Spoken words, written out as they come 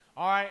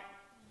All right.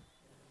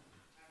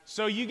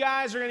 So you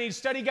guys are going to need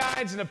study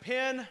guides and a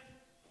pen.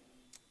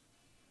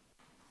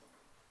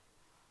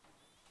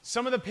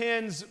 Some of the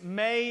pens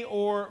may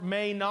or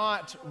may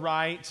not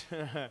write.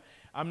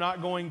 I'm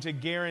not going to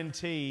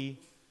guarantee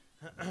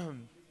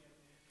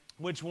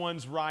which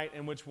ones write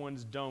and which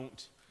ones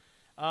don't.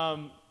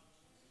 But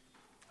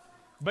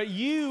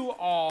you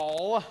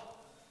all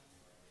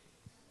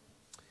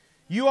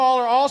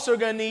are also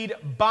going to need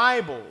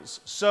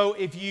Bibles. So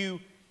if you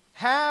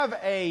have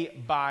a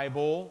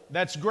Bible,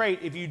 that's great.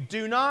 If you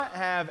do not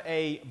have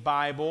a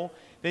Bible,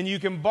 then you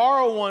can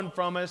borrow one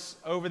from us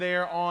over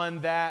there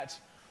on that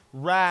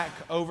rack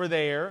over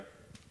there.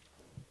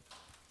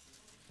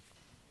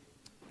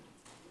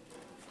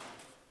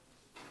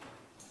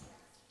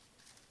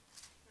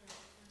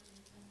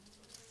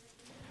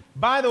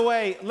 By the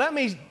way, let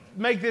me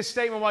make this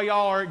statement while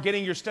y'all are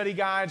getting your study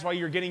guides, while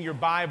you're getting your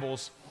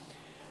Bibles.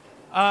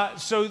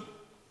 So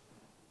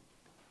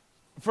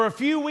for a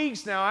few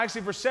weeks now, actually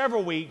for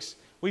several weeks,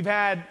 we've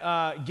had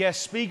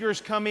guest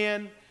speakers come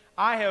in.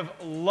 I have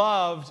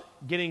loved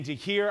getting to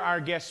hear our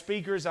guest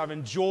speakers. I've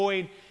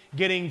enjoyed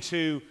getting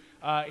to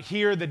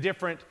hear the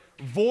different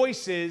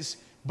voices,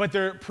 but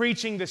they're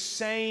preaching the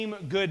same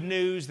good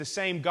news, the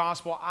same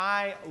gospel.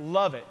 I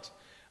love it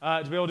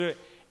to be able to do it.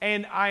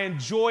 And I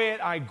enjoy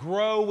it. I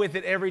grow with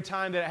it every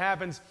time that it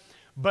happens.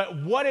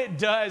 But what it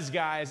does,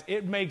 guys,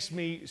 it makes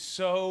me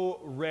so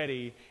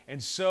ready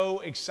and so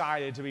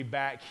excited to be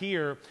back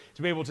here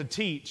to be able to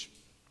teach.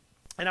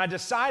 And I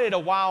decided a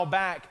while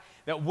back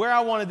that where I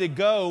wanted to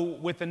go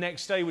with the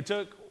next study we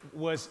took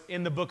was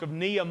in the book of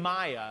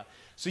Nehemiah.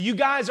 So you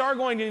guys are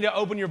going to need to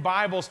open your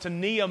Bibles to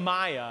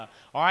Nehemiah,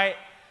 all right?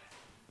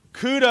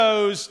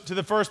 Kudos to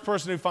the first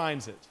person who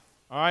finds it,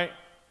 all right?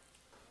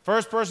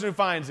 First person who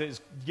finds it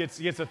gets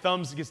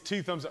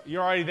two thumbs up.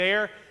 You're already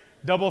there?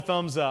 Double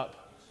thumbs up.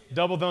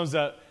 Double thumbs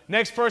up.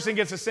 Next person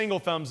gets a single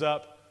thumbs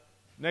up.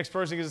 Next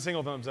person gets a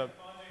single thumbs up.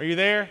 Are you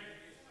there?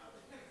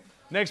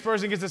 Next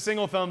person gets a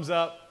single thumbs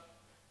up.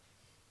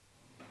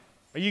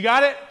 You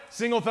got it?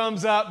 Single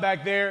thumbs up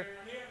back there.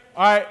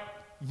 All right.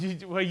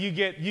 You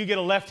get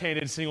a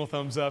left-handed single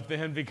thumbs up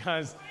then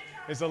because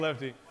it's a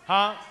lefty.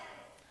 Huh?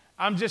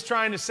 I'm just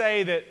trying to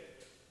say that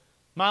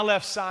my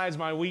left side is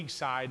my weak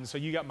side, and so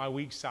you got my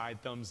weak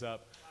side thumbs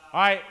up.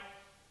 All right.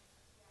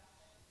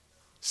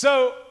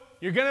 So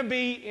you're going to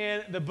be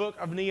in the book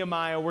of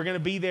Nehemiah. We're going to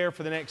be there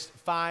for the next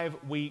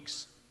 5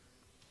 weeks.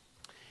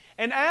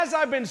 And as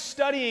I've been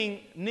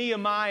studying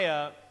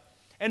Nehemiah,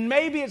 and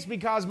maybe it's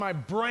because my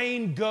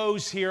brain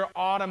goes here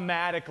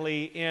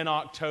automatically in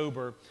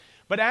October,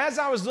 but as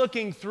I was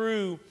looking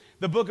through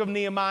the book of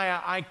Nehemiah,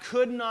 I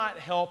could not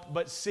help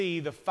but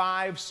see the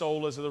 5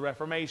 solas of the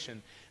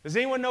Reformation. Does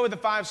anyone know what the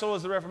 5 solas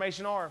of the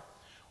Reformation are?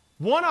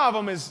 One of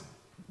them is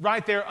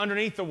right there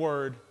underneath the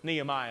word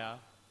Nehemiah.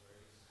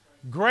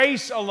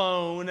 Grace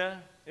alone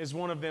is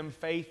one of them.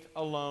 Faith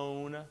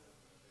alone.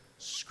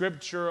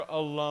 Scripture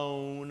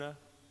alone.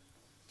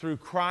 Through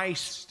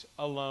Christ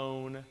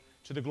alone.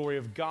 To the glory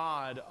of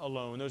God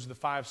alone. Those are the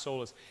 5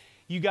 solas.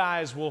 You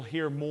guys will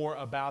hear more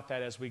about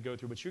that as we go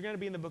through. But you're going to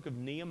be in the book of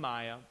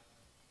Nehemiah.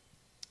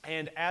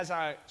 And as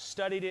I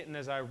studied it and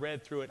as I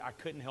read through it, I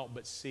couldn't help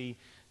but see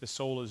the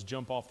solas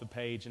jump off the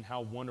page and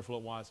how wonderful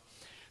it was.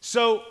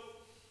 So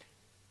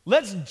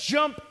let's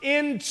jump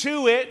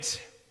into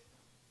it.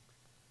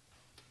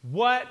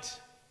 What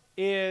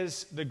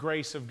is the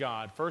grace of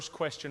God? First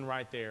question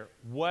right there.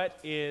 What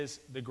is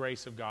the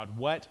grace of God?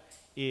 What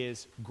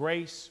is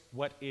grace?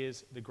 What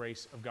is the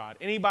grace of God?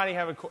 Anybody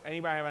have an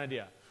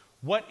idea?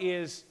 What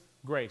is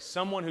grace?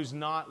 Someone who's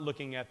not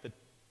looking at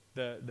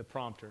the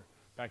prompter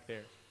back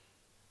there.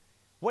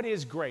 What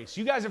is grace?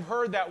 You guys have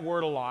heard that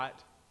word a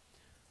lot.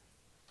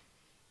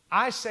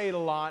 I say it a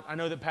lot. I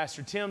know that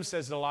Pastor Tim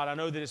says it a lot. I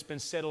know that it's been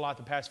said a lot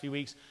the past few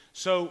weeks.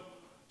 So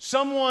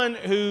someone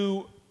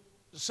who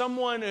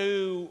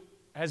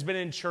has been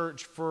in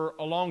church for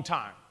a long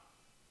time,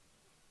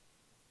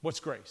 what's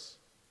grace?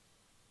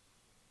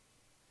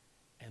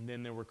 And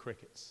then there were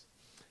crickets.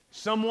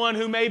 Someone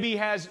who maybe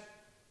has,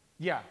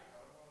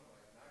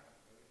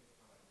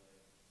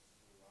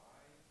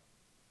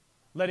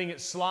 letting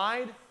it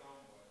slide.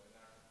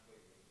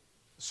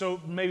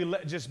 So maybe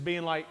just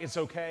being like, it's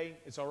okay,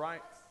 it's all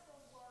right.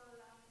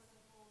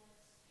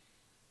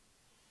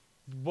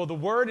 Well, the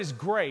word is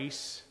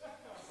grace.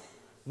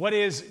 What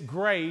is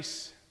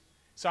grace?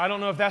 So I don't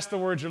know if that's the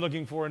word you're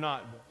looking for or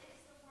not. It's the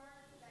word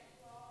that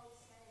you always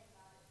say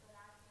about it, but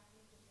I can't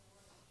think of the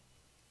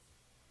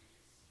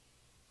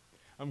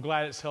word. I'm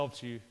glad it's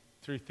helped you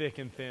through thick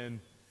and thin,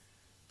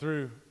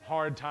 through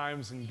hard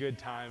times and good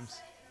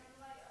times.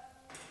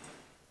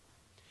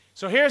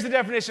 So here's the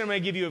definition I'm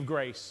going to give you of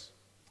grace.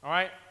 All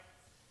right?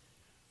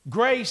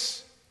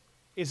 Grace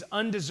is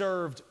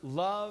undeserved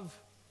love,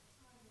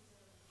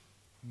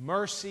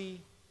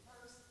 mercy,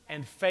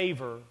 and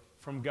favor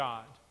from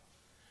God.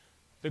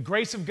 The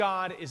grace of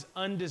God is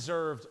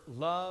undeserved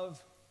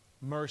love,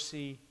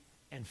 mercy,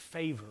 and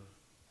favor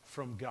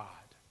from God.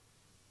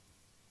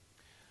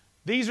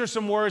 These are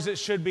some words that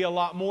should be a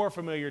lot more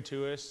familiar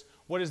to us.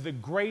 What is the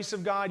grace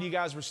of God? You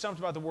guys were stumped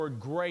about the word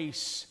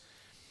grace.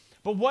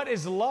 But what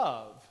is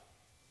love?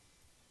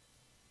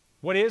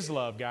 What is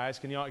love, guys?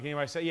 Can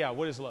anybody say, yeah,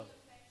 what is love?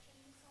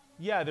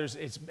 Yeah,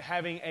 it's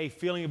having a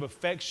feeling of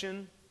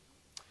affection,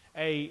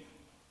 a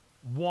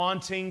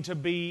wanting to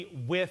be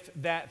with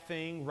that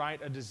thing,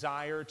 right? A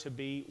desire to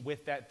be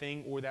with that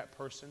thing or that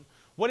person.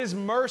 What is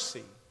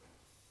mercy?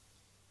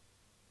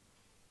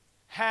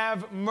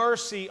 Have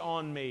mercy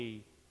on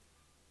me.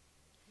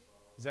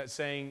 Is that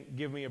saying,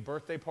 give me a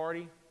birthday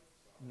party?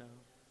 No.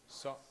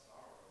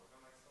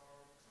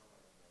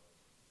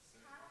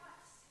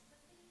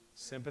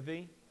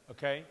 Sympathy?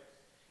 Okay.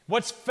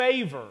 What's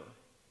favor?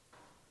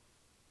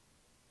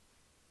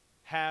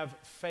 Have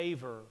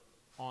favor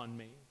on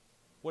me.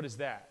 What is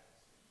that?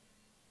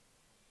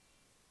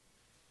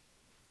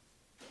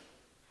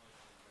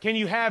 Can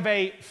you have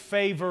a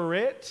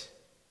favorite?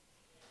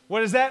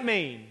 What does that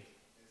mean?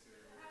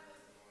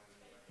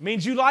 It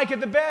means you like it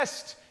the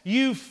best.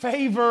 You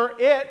favor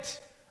it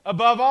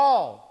above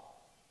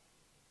all.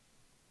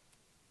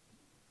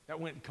 That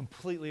went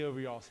completely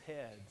over y'all's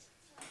heads.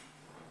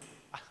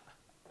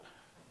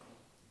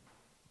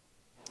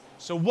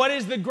 So what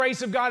is the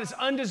grace of God? It's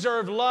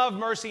undeserved love,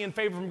 mercy, and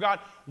favor from God.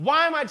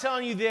 Why am I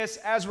telling you this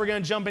as we're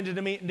going to jump into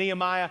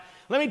Nehemiah?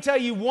 Let me tell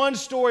you one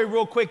story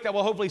real quick that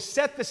will hopefully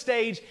set the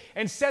stage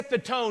and set the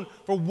tone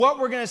for what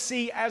we're going to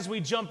see as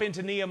we jump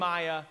into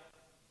Nehemiah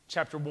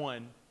chapter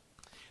 1.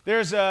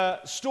 There's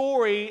a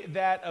story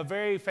that a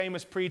very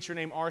famous preacher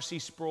named R.C.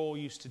 Sproul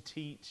used to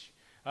teach.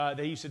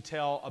 They used to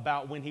tell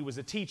about when he was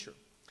a teacher.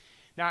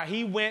 Now,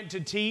 he went to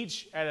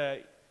teach at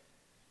a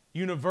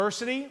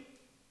university,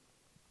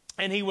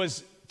 and he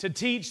was to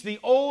teach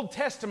the Old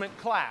Testament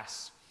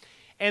class.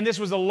 And this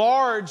was a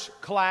large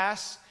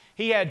class.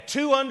 He had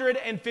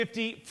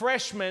 250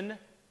 freshmen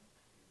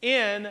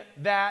in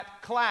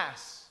that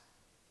class.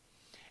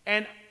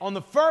 And on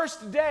the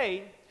first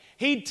day,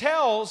 he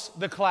tells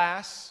the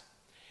class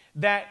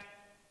that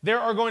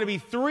there are going to be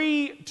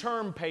 3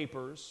 term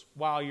papers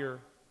while you're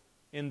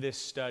in this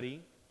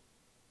study.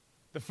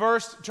 The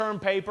first term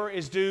paper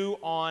is due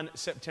on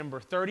September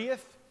 30th.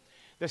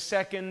 The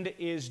second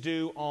is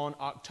due on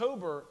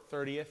October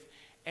 30th.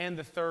 And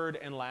the third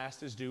and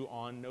last is due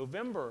on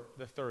November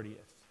the 30th.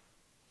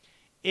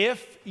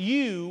 If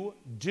you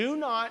do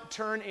not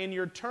turn in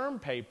your term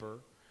paper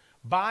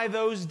by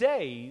those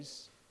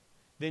days,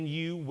 then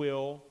you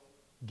will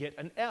get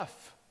an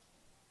F.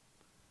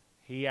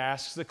 He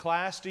asks the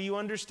class, do you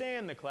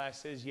understand? The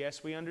class says,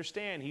 yes, we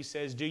understand. He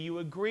says, do you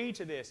agree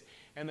to this?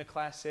 And the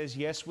class says,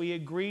 yes, we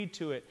agree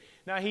to it.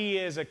 Now, he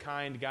is a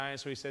kind guy, and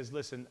so he says,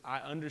 listen, I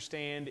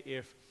understand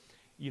if,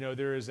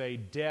 there is a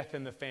death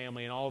in the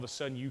family and all of a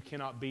sudden you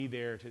cannot be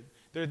there.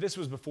 This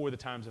was before the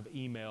times of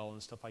email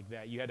and stuff like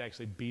that. You had to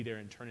actually be there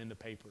and turn in the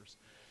papers.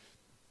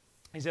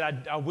 He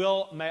said, I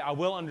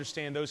will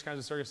understand those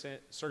kinds of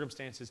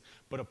circumstances,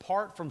 but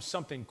apart from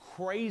something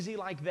crazy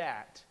like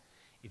that,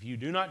 if you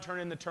do not turn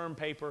in the term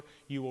paper,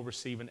 you will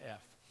receive an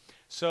F.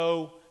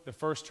 So the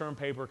first term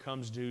paper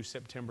comes due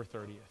September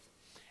 30th.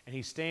 And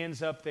he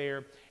stands up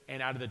there,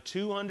 and out of the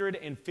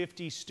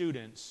 250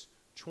 students,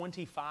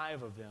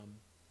 25 of them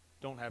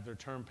don't have their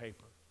term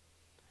paper.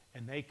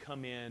 And they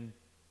come in,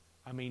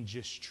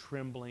 just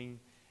trembling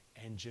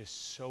and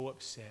just so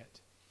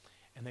upset.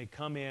 And they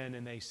come in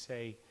and they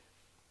say,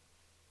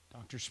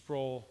 Dr.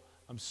 Sproul,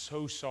 I'm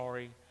so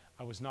sorry.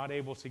 I was not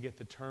able to get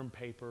the term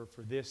paper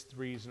for this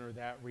reason or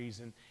that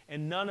reason.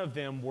 And none of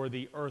them were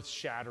the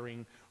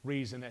earth-shattering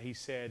reason that he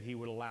said he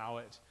would allow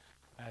it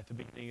at the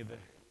beginning of the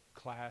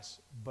class.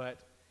 But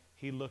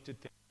he looked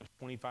at the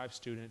 25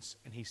 students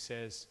and he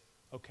says,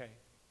 okay,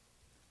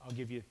 I'll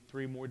give you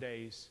 3 more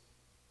days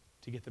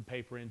to get the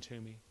paper into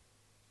me.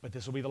 But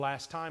this will be the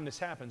last time this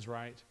happens,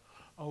 right?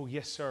 Oh,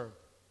 yes, sir.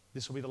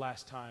 This will be the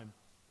last time.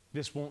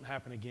 This won't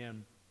happen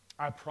again.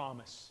 I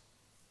promise.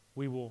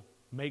 We will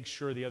make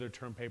sure the other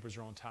term papers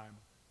are on time.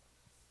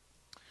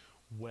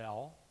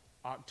 Well,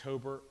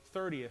 October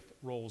 30th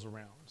rolls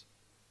around.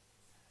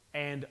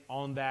 And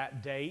on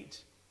that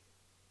date,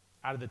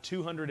 out of the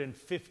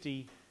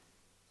 250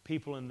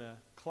 people in the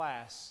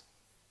class,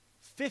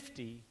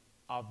 50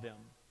 of them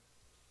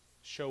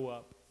show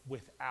up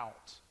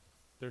without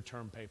their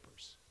term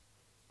papers.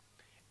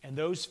 And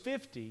those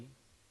 50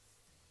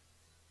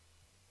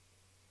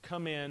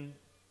 come in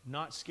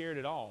not scared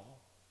at all.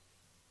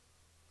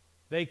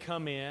 They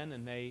come in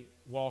and they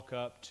walk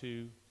up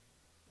to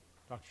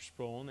Dr.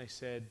 Sproul and they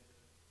said,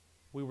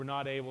 we were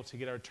not able to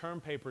get our term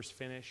papers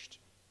finished.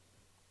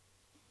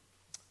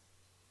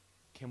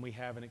 Can we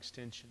have an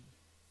extension?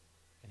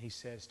 And he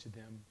says to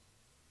them,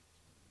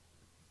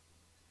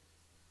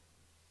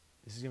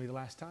 this is going to be the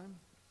last time?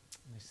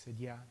 And they said,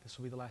 yeah, this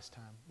will be the last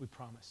time. We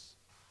promise.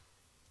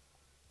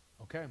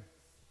 Okay.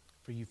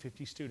 For you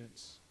 50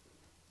 students,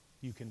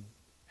 you can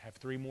have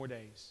 3 more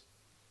days.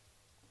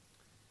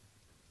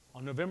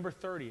 On November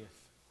 30th,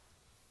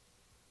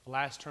 the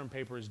last term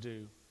paper is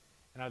due.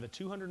 And out of the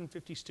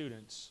 250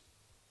 students,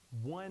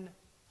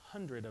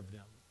 100 of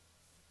them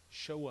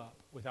show up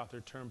without their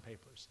term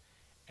papers.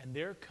 And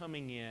they're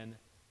coming in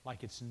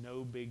like it's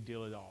no big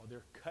deal at all.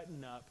 They're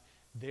cutting up.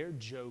 They're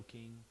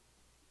joking.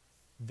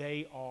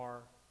 They are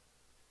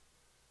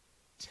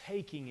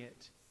taking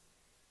it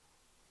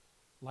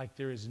like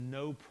there is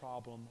no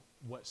problem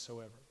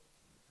whatsoever.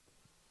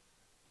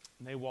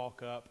 And they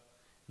walk up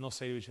and they'll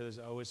say to each other,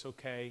 oh, it's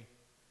okay.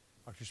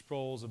 Dr.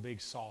 Sproul's a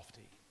big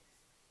softy.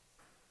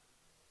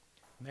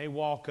 And they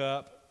walk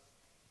up,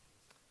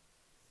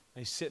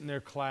 they sit in their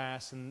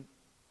class, and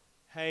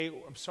hey,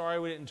 I'm sorry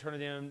we didn't turn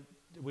it in.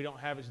 We don't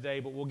have it today,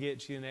 but we'll get it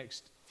to you the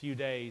next few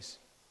days.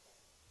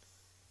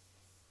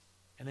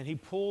 And then he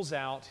pulls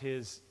out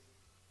his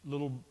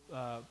little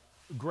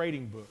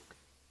grading book,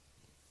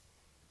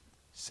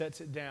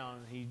 sets it down,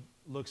 and he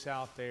looks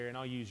out there, and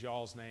I'll use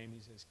y'all's name.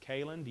 He says,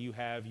 Kaylin, do you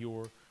have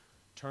your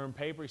term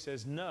paper? He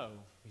says, no.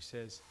 He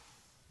says,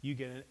 you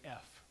get an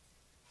F.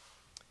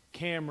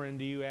 Cameron,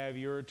 do you have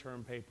your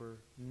term paper?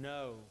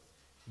 No.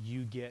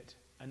 You get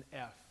an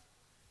F.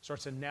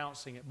 Starts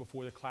announcing it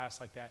before the class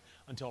like that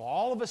until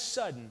all of a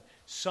sudden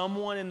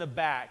someone in the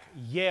back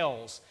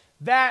yells,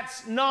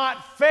 that's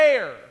not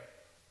fair.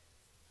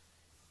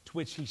 To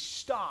which he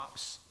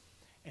stops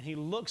and he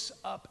looks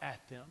up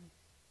at them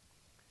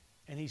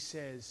and he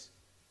says,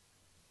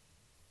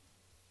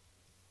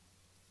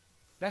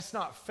 that's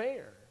not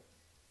fair.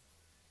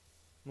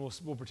 And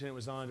we'll pretend it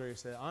was Andre who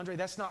said, Andre,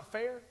 that's not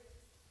fair?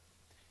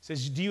 He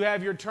says, do you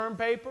have your term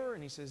paper?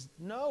 And he says,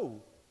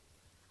 no.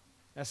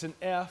 That's an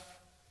F.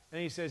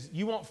 And he says,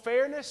 you want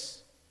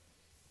fairness?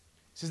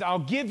 He says, I'll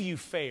give you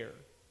fair.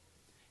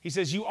 He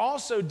says, you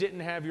also didn't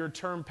have your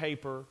term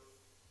paper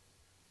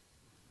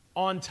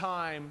on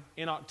time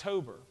in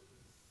October.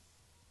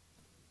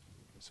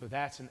 So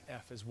that's an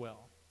F as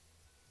well.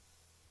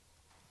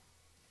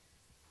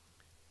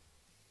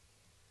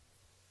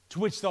 To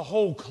which the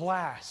whole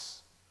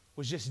class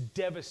was just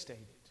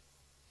devastated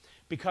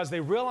because they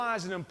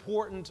realized an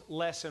important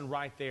lesson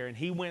right there, and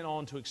he went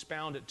on to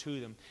expound it to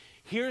them.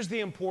 Here's the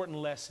important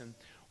lesson.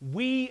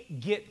 We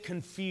get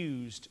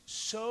confused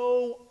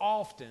so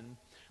often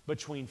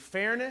between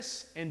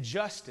fairness and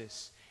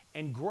justice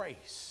and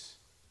grace.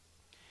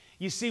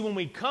 You see, when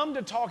we come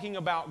to talking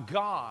about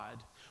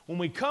God, when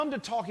we come to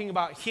talking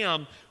about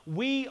Him,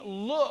 we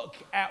look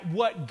at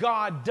what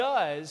God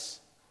does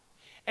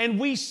and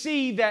we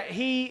see that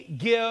He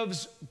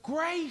gives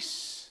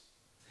grace.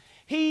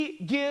 He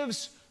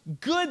gives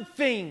good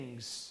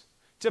things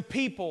to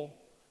people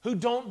who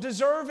don't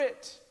deserve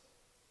it.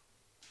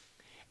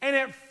 And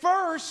at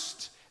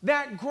first,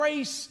 that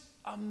grace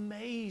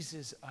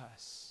amazes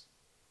us.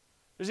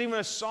 There's even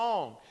a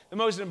song, the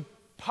most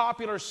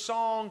popular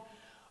song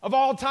of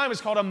all time is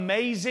called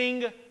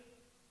Amazing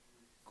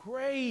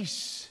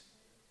Grace.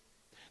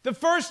 The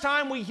first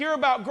time we hear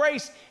about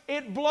grace,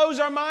 it blows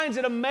our minds,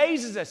 it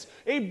amazes us.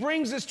 It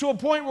brings us to a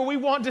point where we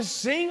want to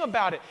sing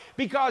about it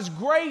because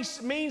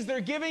grace means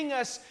they're giving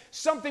us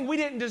something we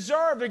didn't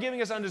deserve. They're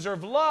giving us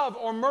undeserved love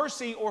or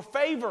mercy or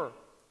favor.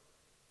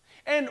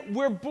 And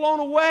we're blown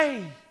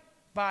away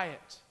by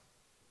it.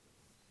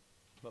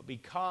 But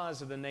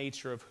because of the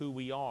nature of who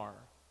we are,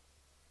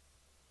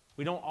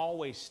 we don't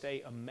always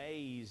stay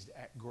amazed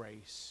at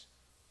grace.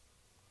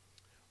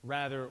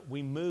 Rather,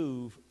 we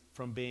move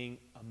from being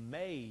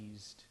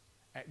amazed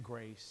at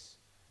grace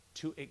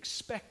to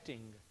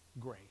expecting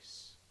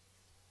grace.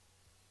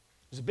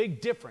 There's a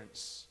big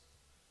difference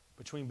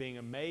between being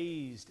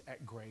amazed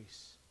at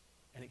grace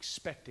and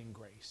expecting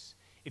grace.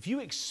 If you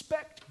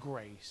expect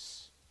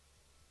grace,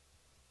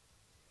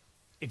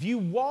 if you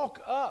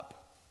walk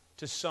up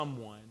to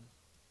someone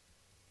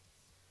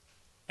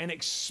and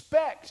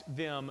expect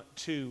them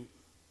to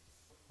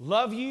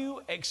love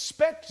you,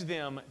 expect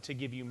them to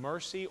give you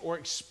mercy, or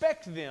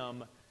expect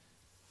them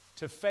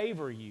to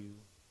favor you,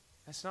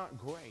 that's not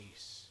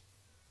grace.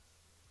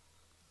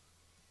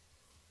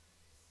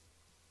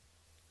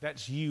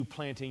 That's you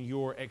planting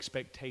your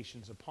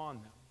expectations upon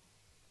them.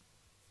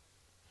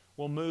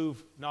 We'll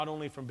move not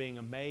only from being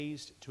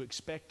amazed to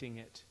expecting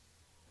it,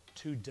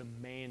 to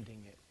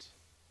demanding it.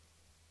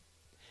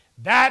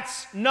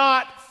 That's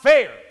not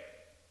fair.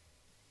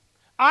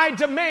 I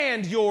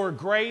demand your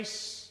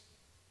grace.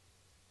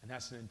 And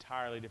that's an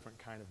entirely different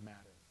kind of matter.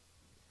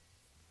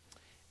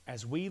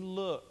 As we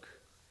look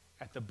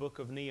at the book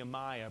of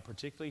Nehemiah,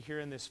 particularly here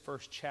in this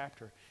first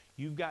chapter,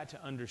 you've got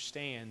to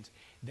understand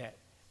that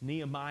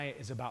Nehemiah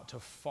is about to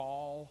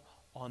fall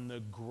on the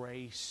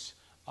grace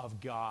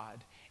of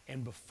God.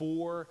 And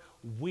before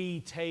we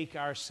take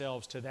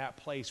ourselves to that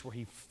place where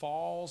he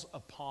falls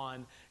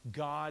upon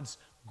God's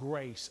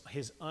grace,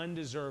 his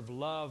undeserved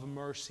love,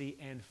 mercy,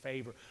 and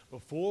favor,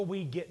 before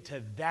we get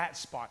to that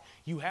spot,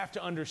 you have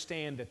to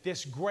understand that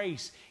this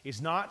grace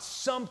is not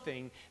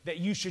something that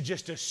you should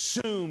just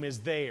assume is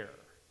there.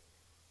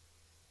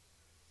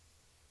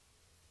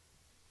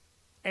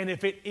 And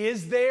if it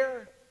is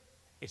there,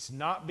 it's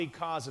not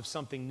because of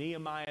something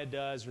Nehemiah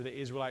does or the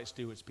Israelites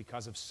do. It's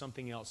because of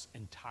something else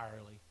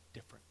entirely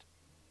different.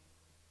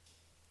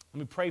 Let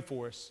me pray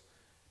for us,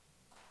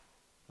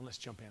 and let's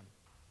jump in.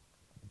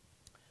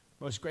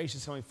 Most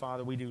gracious Heavenly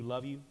Father, we do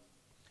love you.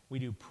 We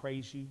do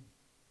praise you.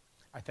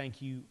 I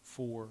thank you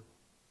for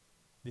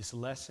this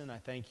lesson. I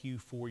thank you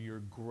for your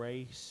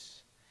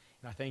grace.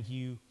 And I thank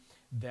you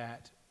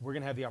that we're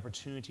going to have the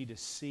opportunity to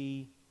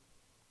see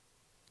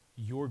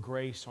your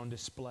grace on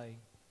display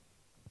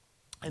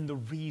and the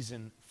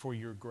reason for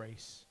your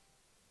grace.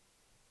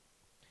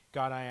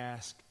 God, I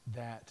ask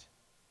that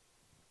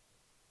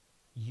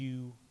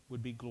you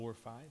would be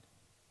glorified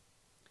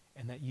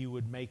and that you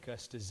would make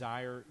us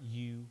desire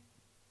you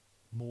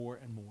more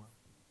and more.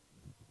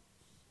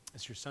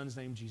 It's your Son's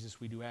name, Jesus,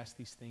 we do ask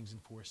these things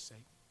and for his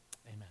sake.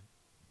 Amen.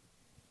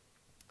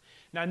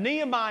 Now,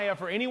 Nehemiah,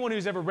 for anyone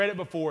who's ever read it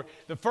before,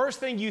 the first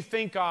thing you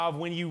think of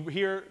when you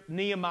hear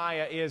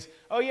Nehemiah is,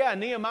 oh yeah,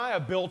 Nehemiah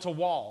built a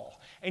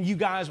wall. And you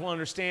guys will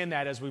understand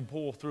that as we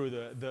pull through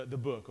the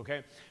book,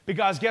 okay?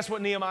 Because guess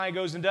what Nehemiah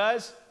goes and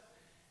does?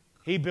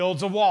 He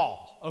builds a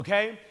wall,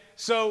 okay?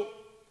 So,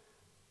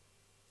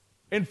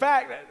 in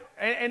fact,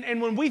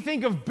 and when we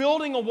think of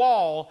building a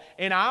wall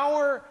in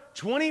our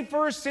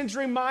 21st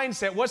century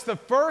mindset, what's the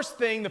first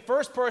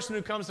person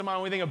who comes to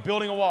mind when we think of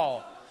building a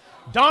wall?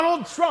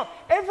 Donald Trump.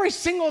 Every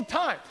single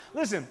time.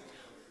 Listen,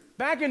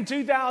 back in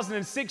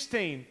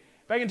 2016,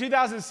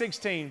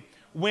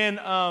 when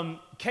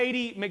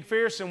Katie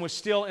McPherson was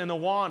still in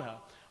Awana,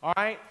 all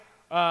right,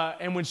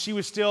 and when she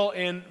was still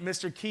in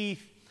Mr.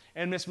 Keith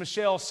and Miss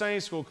Michelle's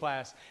Sunday school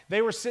class,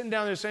 they were sitting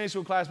down in their Sunday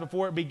school class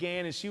before it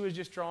began, and she was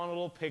just drawing a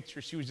little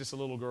picture. She was just a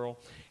little girl.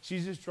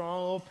 She's just drawing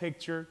a little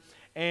picture,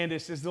 and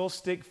it's this little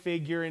stick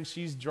figure, and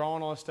she's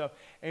drawing all this stuff,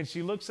 and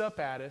she looks up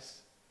at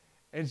us,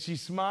 and she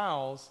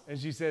smiles, and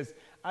she says,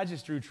 I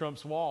just drew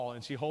Trump's wall,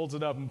 and she holds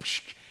it up, and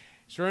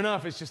sure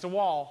enough, it's just a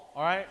wall,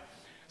 all right?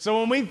 So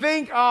when we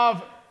think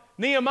of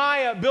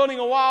Nehemiah building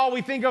a wall,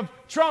 we think of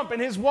Trump and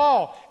his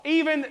wall.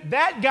 Even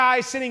that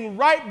guy sitting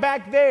right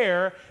back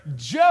there,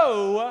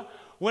 Joe,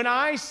 when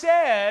I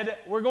said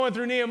we're going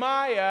through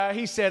Nehemiah,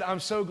 he said,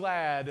 I'm so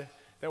glad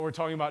that we're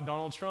talking about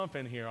Donald Trump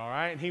in here, all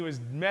right? And he was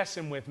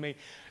messing with me.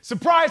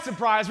 Surprise,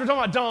 surprise, we're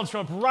talking about Donald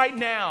Trump right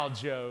now,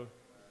 Joe.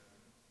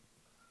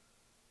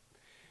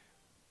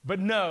 But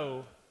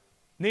no,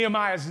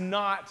 Nehemiah is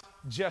not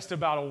just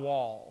about a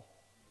wall.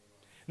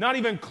 Not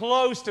even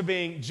close to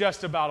being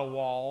just about a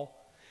wall.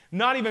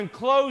 Not even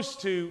close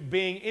to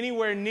being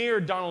anywhere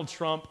near Donald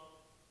Trump.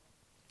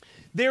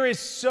 There is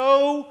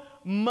so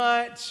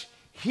much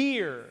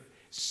here,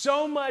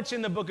 so much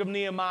in the book of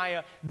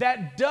Nehemiah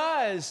that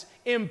does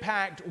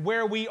impact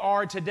where we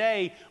are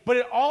today, but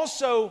it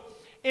also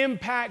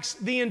impacts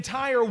the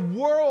entire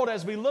world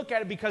as we look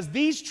at it, because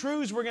these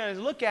truths we're going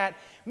to look at,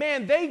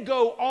 man, they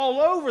go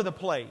all over the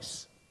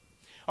place.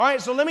 All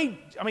right, so let me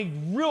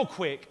real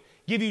quick,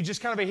 give you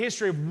just kind of a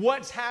history of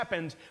what's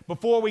happened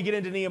before we get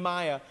into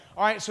Nehemiah.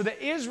 All right, so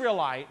the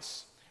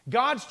Israelites,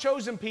 God's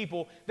chosen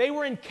people, they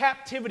were in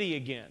captivity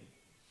again.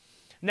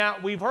 Now,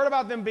 we've heard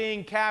about them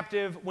being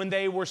captive when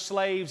they were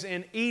slaves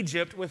in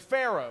Egypt with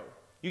Pharaoh.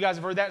 You guys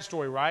have heard that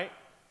story, right?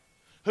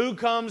 Who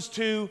comes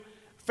to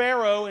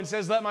Pharaoh and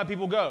says, let my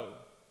people go?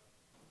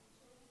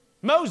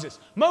 Moses.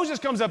 Moses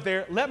comes up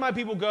there, let my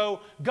people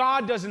go.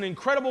 God does an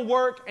incredible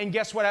work, and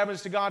guess what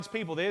happens to God's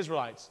people, the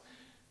Israelites?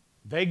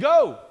 They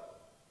go.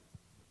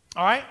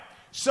 All right?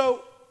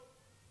 So,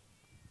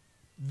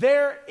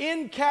 they're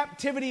in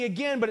captivity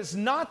again, but it's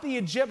not the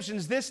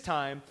Egyptians this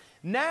time.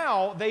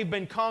 Now, they've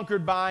been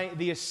conquered by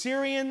the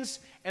Assyrians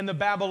and the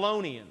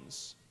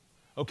Babylonians.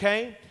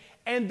 Okay?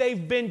 And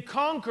they've been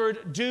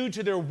conquered due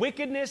to their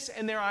wickedness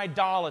and their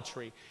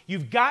idolatry.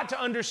 You've got to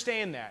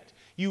understand that.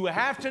 You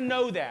have to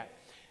know that.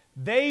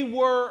 They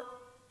were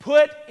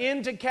put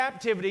into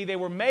captivity. They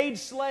were made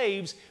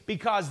slaves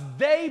because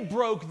they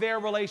broke their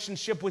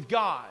relationship with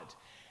God.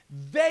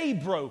 They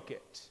broke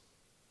it.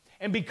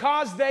 And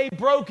because they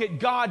broke it,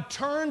 God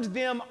turned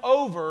them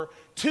over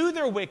to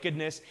their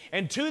wickedness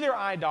and to their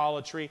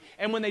idolatry.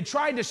 And when they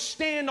tried to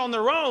stand on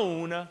their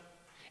own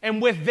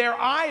and with their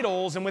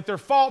idols and with their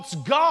false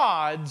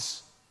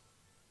gods,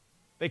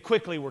 they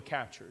quickly were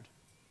captured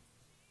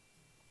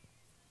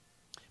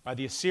by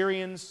the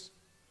Assyrians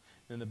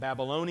and the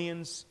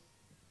Babylonians.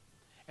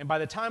 And by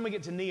the time we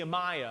get to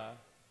Nehemiah,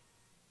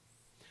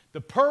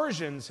 the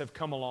Persians have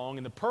come along,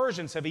 and the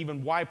Persians have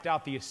even wiped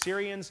out the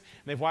Assyrians,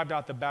 and they've wiped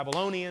out the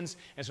Babylonians,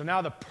 and so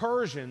now the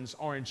Persians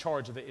are in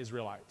charge of the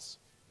Israelites.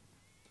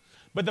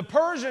 But the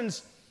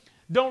Persians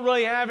don't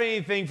really have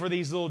anything for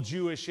these little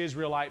Jewish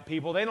Israelite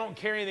people. They don't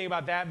care anything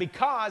about that,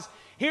 because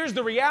here's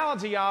the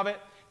reality of it.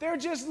 They're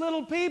just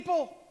little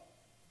people.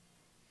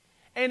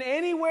 And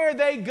anywhere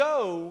they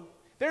go,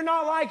 they're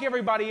not like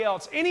everybody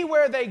else.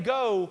 Anywhere they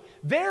go,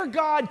 their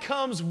God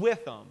comes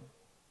with them.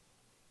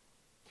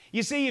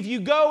 You see, if you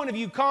go and if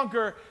you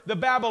conquer the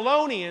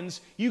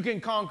Babylonians, you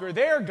can conquer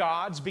their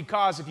gods,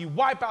 because if you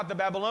wipe out the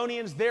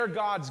Babylonians, their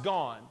God's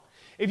gone.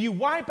 If you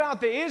wipe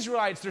out the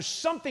Israelites, there's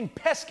something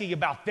pesky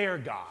about their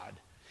God.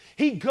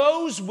 He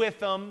goes with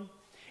them,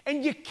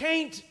 and you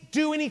can't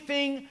do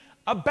anything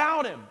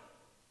about him.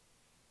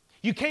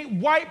 You can't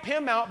wipe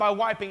him out by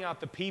wiping out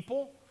the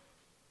people.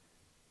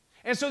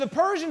 And so the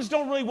Persians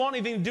don't really want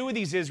anything to do with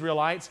these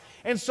Israelites.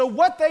 And so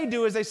what they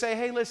do is they say,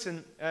 hey,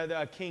 listen,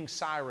 King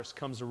Cyrus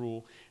comes to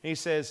rule. And he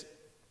says,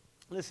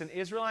 listen,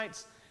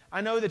 Israelites,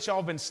 I know that y'all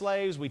have been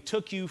slaves. We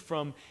took you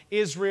from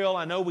Israel.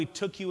 I know we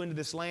took you into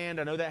this land.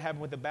 I know that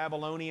happened with the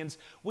Babylonians.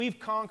 We've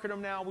conquered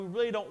them now. We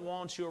really don't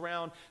want you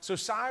around. So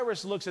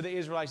Cyrus looks at the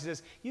Israelites and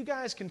says, you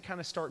guys can kind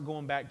of start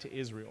going back to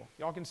Israel.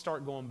 Y'all can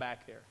start going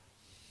back there.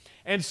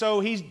 And so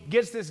he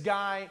gets this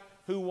guy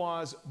who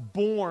was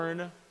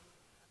born,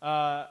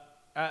 an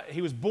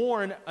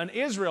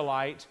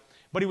Israelite,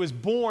 but he was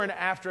born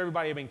after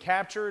everybody had been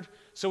captured.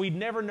 So he'd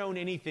never known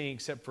anything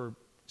except for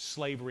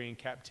slavery and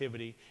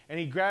captivity. And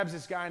he grabs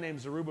this guy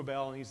named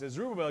Zerubbabel and he says,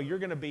 Zerubbabel, you're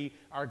going to be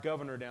our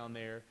governor down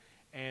there.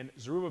 And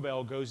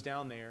Zerubbabel goes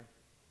down there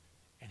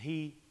and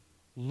he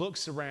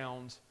looks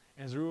around,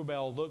 and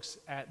Zerubbabel looks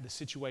at the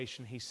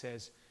situation. He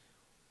says,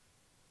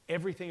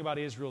 everything about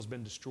Israel's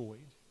been destroyed.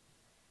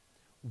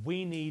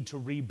 We need to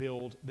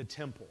rebuild the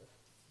temple.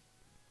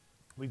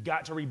 We've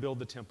got to rebuild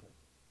the temple.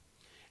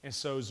 And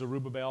so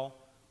Zerubbabel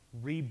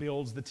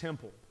rebuilds the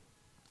temple.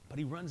 But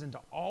he runs into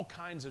all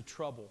kinds of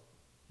trouble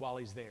while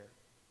he's there.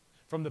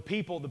 From the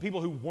people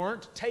who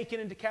weren't taken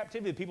into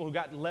captivity, the people who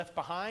got left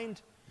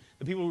behind,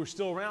 the people who were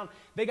still around,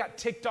 they got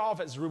ticked off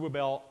at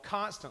Zerubbabel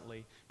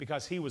constantly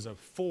because he was a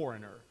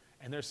foreigner.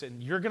 And they're saying,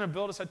 you're going to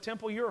build us a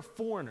temple? You're a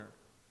foreigner.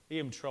 He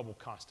gave him trouble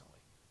constantly.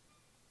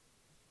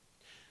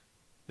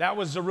 That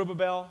was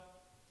Zerubbabel.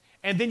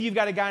 And then you've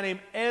got a guy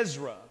named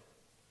Ezra.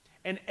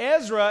 And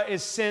Ezra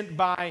is sent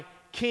by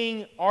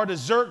King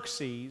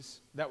Artaxerxes,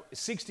 that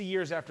 60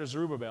 years after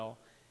Zerubbabel.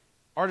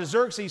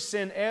 Artaxerxes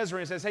sent Ezra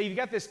and says, hey, you've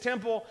got this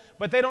temple,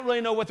 but they don't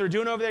really know what they're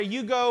doing over there.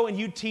 You go and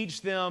you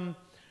teach them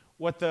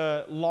what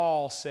the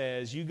law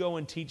says. You go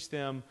and teach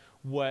them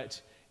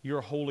what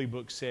your holy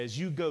book says.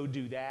 You go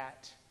do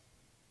that.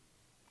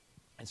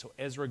 And so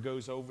Ezra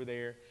goes over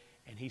there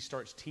and he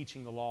starts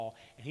teaching the law.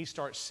 And he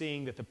starts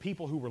seeing that the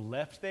people who were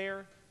left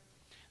there,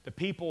 the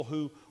people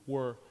who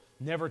were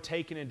never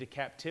taken into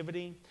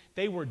captivity,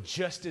 they were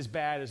just as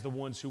bad as the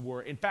ones who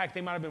were. In fact, they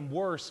might have been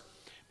worse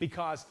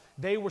because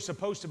they were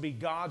supposed to be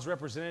God's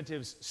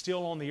representatives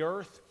still on the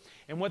earth.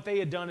 And what they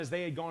had done is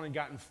they had gone and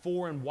gotten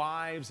foreign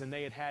wives, and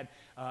they had had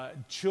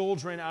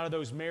children out of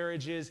those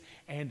marriages,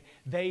 and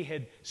they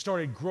had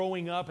started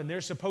growing up, and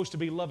they're supposed to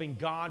be loving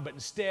God, but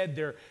instead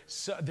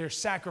they're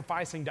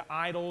sacrificing to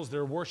idols,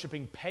 they're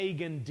worshiping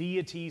pagan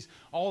deities,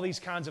 all these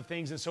kinds of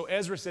things. And so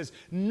Ezra says,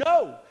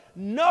 no,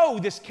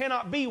 this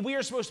cannot be. We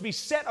are supposed to be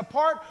set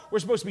apart. We're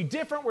supposed to be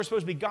different. We're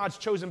supposed to be God's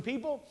chosen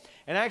people.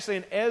 And actually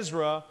in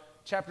Ezra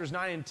chapters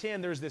 9 and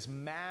 10, there's this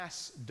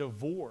mass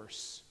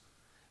divorce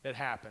that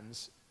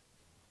happens.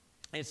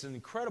 It's an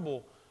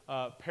incredible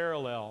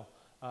parallel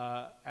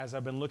as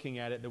I've been looking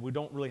at it that we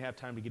don't really have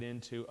time to get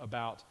into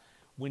about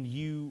when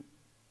you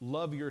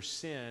love your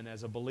sin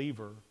as a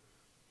believer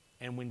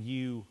and when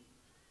you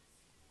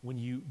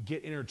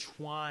get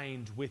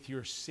intertwined with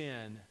your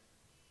sin,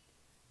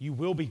 you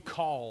will be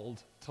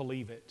called to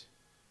leave it.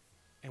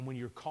 And when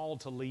you're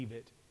called to leave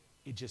it,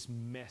 it just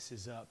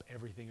messes up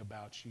everything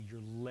about you. You're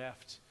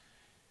left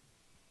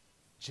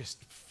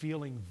just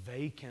feeling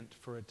vacant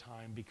for a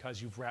time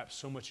because you've wrapped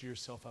so much of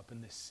yourself up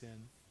in this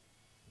sin.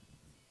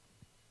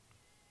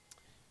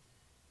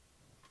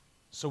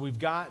 So we've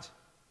got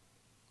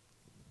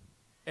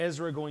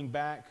Ezra going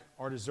back.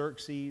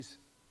 Artaxerxes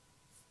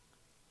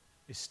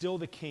is still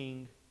the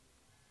king.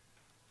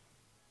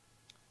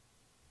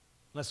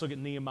 Let's look at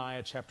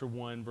Nehemiah chapter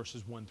 1,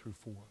 verses 1 through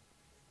 4.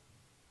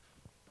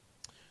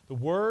 The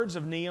words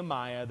of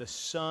Nehemiah, the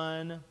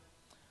son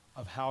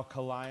of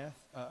Hakaliah.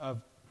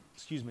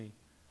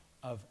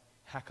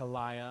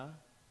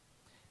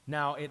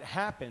 Now it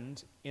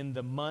happened in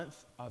the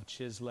month of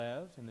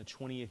Chislev, in the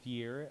 20th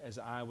year, as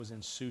I was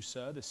in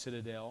Susa, the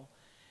citadel,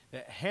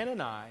 that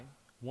Hanani,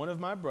 one of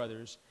my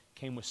brothers,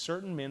 came with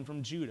certain men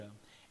from Judah.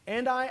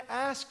 And I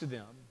asked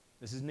them,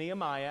 this is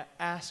Nehemiah,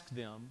 asked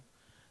them,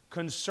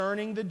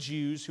 concerning the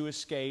Jews who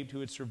escaped, who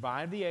had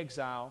survived the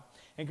exile,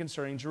 and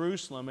concerning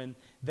Jerusalem. And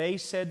they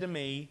said to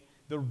me,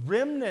 the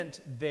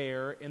remnant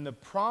there in the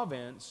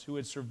province who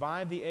had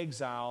survived the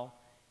exile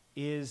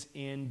is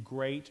in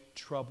great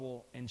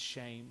trouble and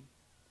shame.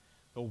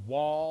 The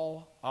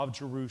wall of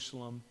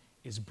Jerusalem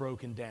is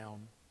broken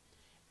down,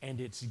 and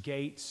its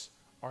gates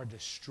are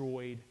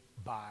destroyed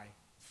by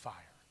fire.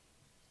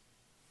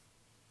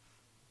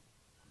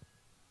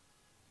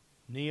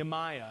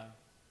 Nehemiah,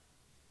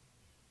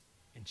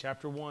 in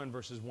chapter 1,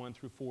 verses 1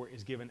 through 4,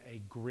 is given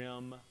a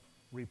grim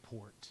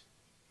report.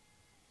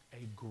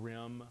 A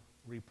grim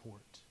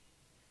report.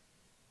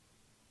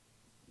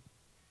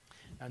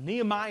 Now,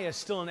 Nehemiah is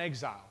still in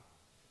exile.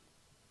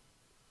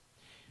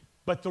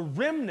 But the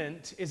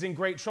remnant is in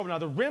great trouble. Now,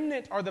 the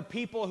remnant are the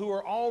people who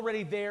are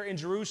already there in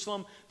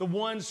Jerusalem, the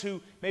ones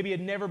who maybe had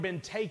never been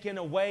taken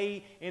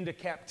away into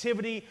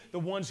captivity, the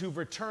ones who've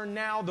returned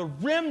now. The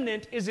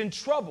remnant is in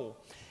trouble.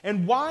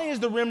 And why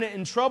is the remnant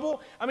in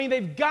trouble? I mean,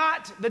 they've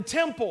got the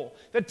temple.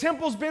 The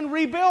temple's been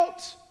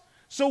rebuilt.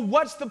 So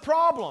what's the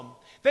problem?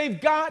 They've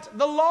got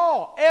the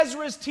law.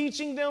 Ezra is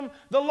teaching them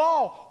the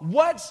law.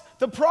 What's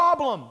the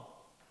problem?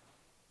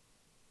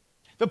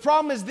 The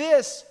problem is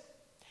this.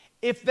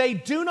 If they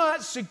do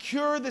not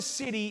secure the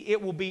city,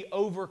 it will be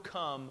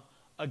overcome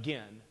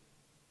again.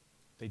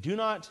 they do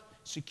not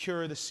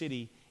secure the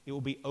city, it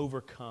will be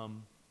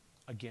overcome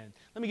again.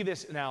 Let me give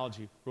this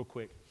analogy real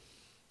quick.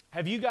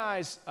 Have you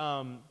guys,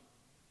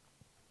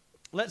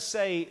 let's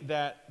say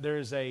that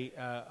there's a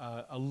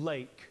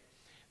lake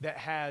that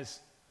has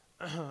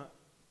a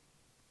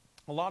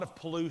lot of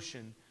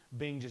pollution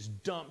being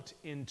just dumped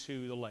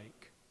into the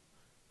lake.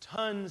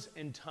 Tons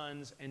and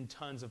tons and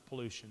tons of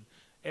pollution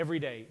every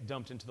day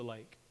dumped into the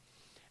lake.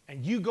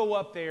 And you go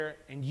up there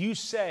and you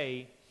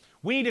say,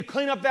 we need to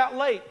clean up that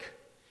lake.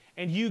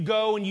 And you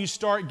go and you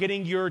start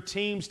getting your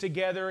teams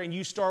together and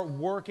you start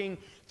working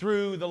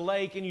through the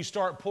lake and you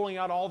start pulling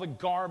out all the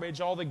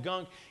garbage, all the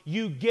gunk.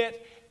 You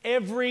get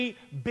every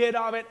bit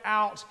of it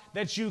out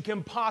that you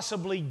can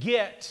possibly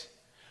get,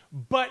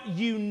 but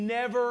you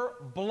never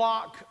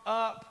block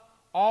up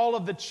all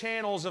of the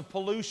channels of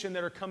pollution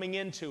that are coming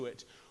into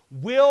it.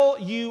 Will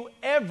you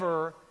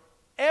ever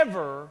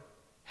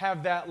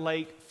have that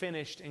lake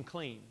finished and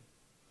clean?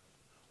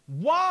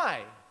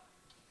 Why?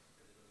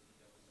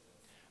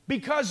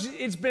 Because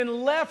it's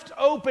been left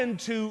open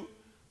to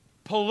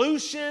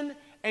pollution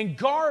and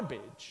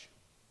garbage.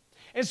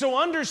 And so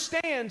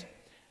understand,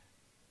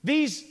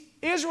 these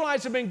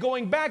Israelites have been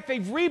going back,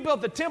 they've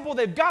rebuilt the temple,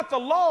 they've got the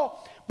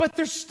law, but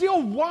they're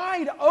still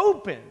wide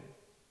open.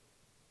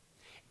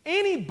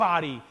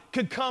 Anybody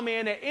could come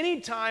in at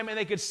any time and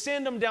they could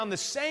send them down the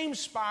same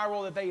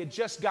spiral that they had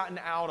just gotten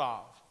out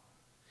of.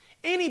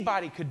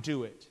 Anybody could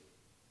do it.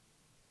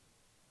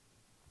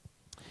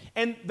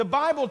 And the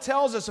Bible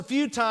tells us a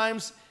few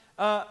times,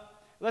 we're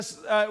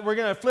going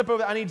to flip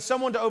over. I need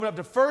someone to open up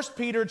to 1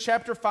 Peter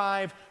chapter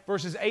 5,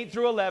 verses 8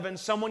 through 11.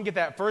 Someone get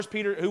that. 1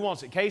 Peter, who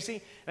wants it?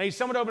 Casey? I need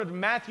someone to open up to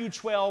Matthew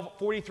 12,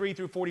 43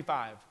 through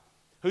 45.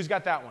 Who's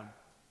got that one?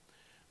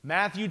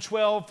 Matthew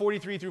 12,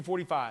 43 through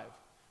 45.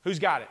 Who's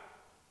got it?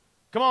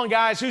 Come on,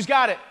 guys. Who's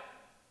got it?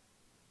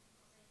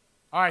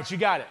 All right, you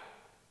got it.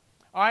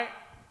 All right.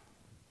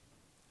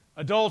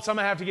 Adults, I'm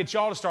going to have to get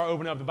y'all to start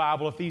opening up the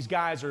Bible if these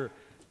guys are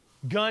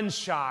gun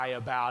shy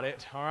about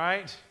it. All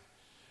right.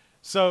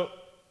 So,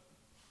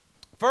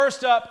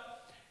 first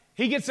up,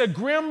 he gets a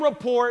grim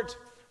report.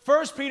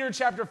 1 Peter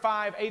chapter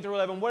 5, 8 through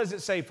 11. What does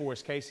it say for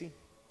us, Casey?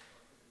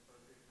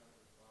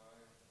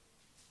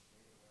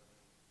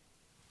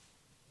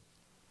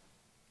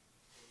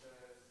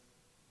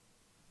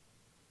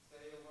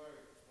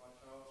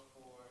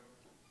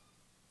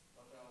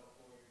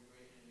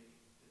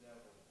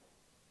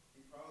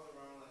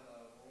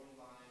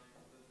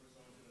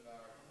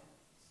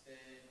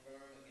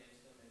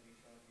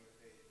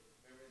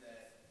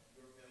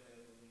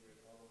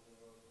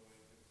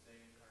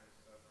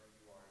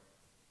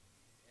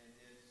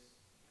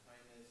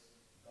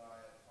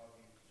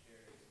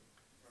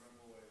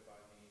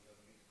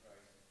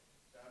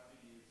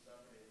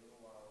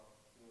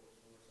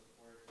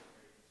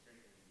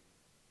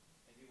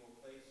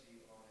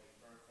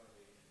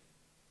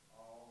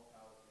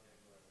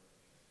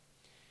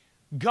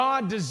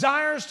 God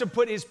desires to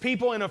put His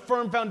people in a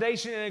firm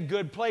foundation in a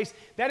good place.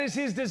 That is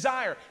His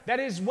desire. That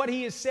is what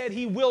He has said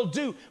He will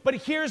do. But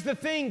here's the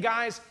thing,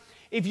 guys.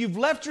 If you've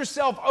left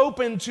yourself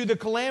open to the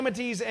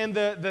calamities and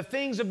the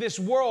things of this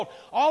world,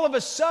 all of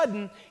a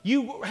sudden,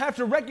 you have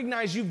to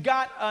recognize you've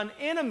got an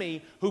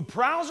enemy who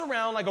prowls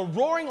around like a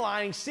roaring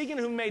lion, seeking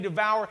whom may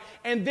devour,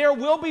 and there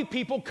will be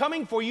people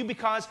coming for you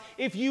because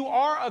if you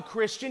are a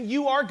Christian,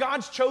 you are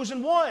God's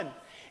chosen one.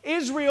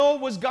 Israel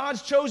was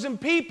God's chosen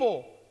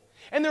people.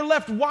 And they're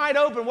left wide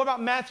open. What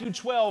about Matthew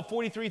 12,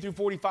 43 through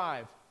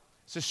 45?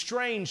 It's a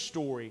strange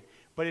story,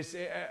 but it's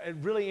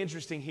really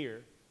interesting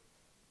here.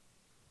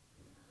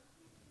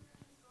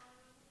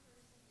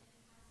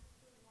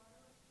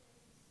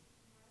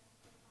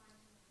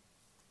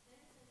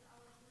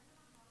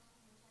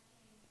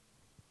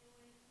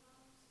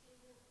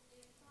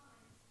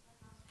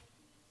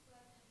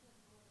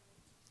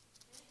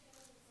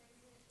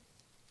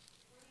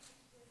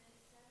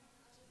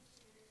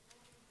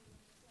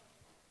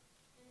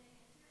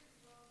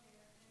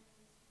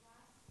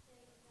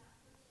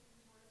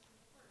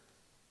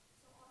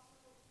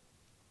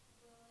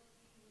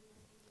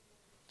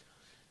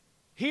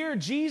 Here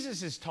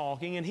Jesus is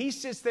talking and he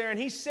sits there and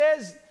he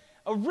says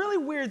a really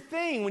weird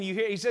thing when you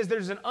hear, he says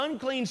there's an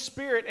unclean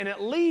spirit and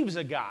it leaves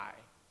a guy.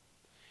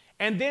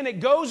 And then it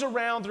goes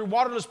around through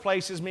waterless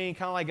places, meaning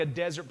kind of like a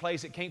desert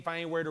place that can't find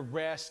anywhere to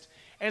rest.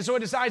 And so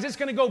it decides it's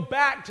going to go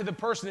back to the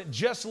person that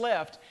just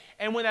left.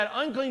 And when that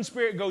unclean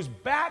spirit goes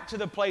back to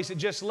the place it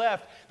just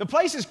left, the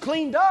place is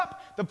cleaned up.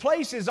 The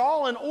place is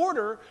all in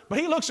order. But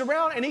he looks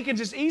around and he can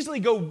just easily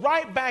go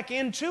right back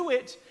into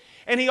it.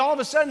 And he all of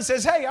a sudden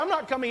says, hey, I'm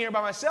not coming here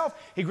by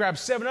myself. He grabs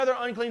 7 other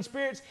unclean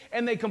spirits,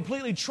 and they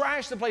completely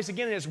trash the place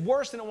again, and it's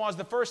worse than it was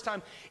the first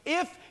time.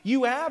 If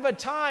you have a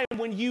time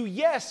when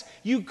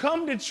you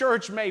come to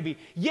church maybe.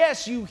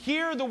 Yes, you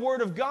hear the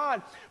Word of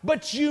God,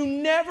 but you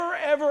never,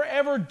 ever,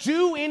 ever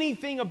do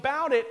anything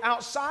about it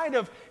outside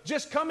of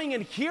just coming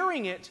and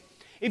hearing it.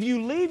 If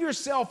you leave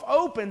yourself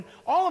open,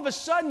 all of a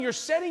sudden you're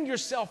setting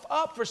yourself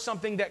up for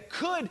something that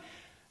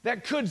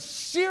could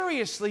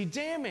seriously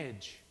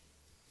damage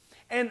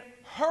and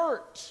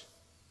hurt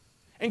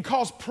and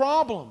cause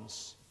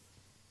problems.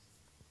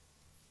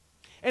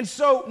 And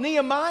so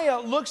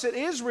Nehemiah looks at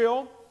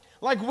Israel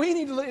like we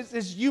need to look at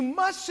this. You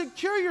must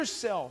secure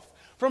yourself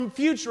from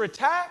future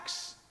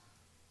attacks.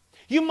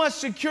 You must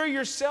secure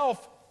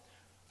yourself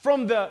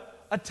from the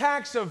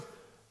attacks of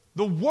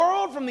the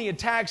world, from the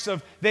attacks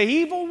of the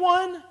evil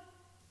one.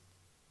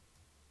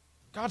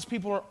 God's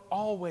people are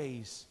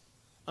always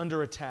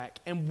under attack,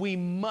 and we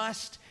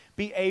must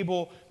be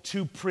able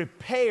to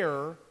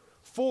prepare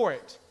for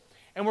it.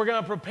 And we're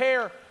going to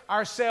prepare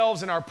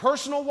ourselves in our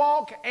personal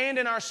walk and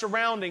in our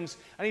surroundings.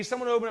 I need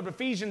someone to open up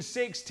Ephesians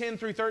 6, 10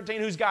 through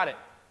 13. Who's got it?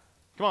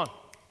 Come on.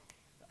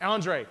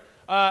 Andre.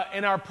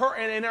 In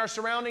our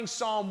surroundings,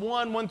 Psalm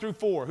 1, 1 through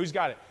 4. Who's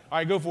got it? All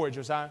right, go for it,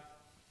 Josiah.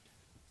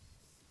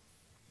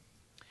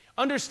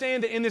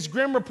 Understand that in this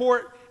grim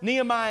report,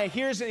 Nehemiah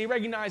hears it and he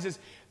recognizes,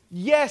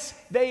 yes,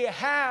 they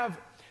have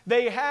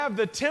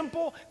the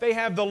temple, they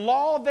have the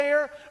law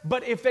there,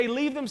 but if they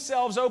leave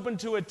themselves open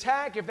to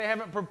attack, if they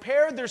haven't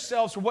prepared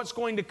themselves for what's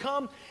going to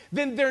come,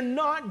 then they're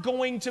not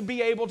going to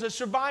be able to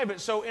survive it.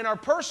 So in our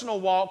personal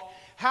walk,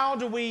 how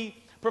do we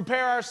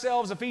prepare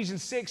ourselves?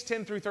 Ephesians 6,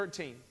 10 through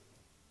 13.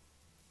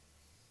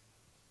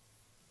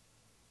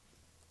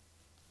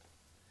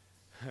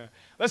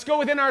 Let's go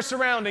within our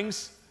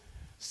surroundings.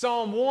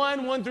 Psalm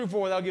 1, 1 through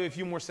 4. That'll give you a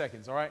few more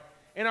seconds, all right?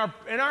 In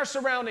our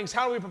surroundings,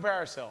 how do we prepare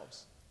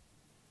ourselves?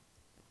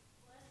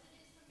 Blessed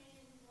is the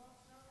man who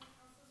walks not in the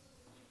counsel of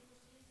the wicked, nor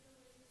stands in the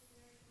way of the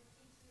sinners, nor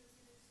seats in the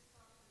seat of the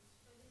scoffers.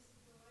 But his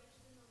delight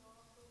is in the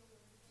law of the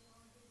Lord, and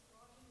on his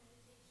law he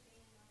meditates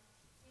day and night.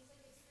 He is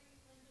like a tree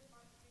planted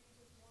by streams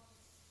of water,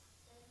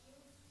 that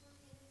yields fruit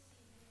in its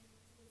season,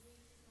 and the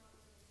leaf is not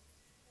withered.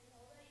 And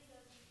all that he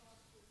does is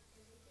prospers.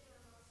 The wicked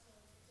are not so,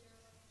 but they are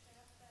like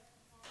chaff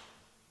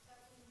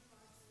that wind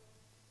tries away.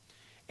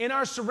 In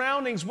our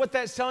surroundings, what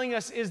that's telling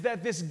us is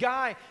that this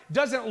guy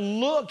doesn't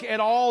look at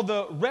all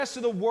the rest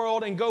of the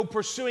world and go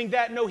pursuing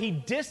that. No, he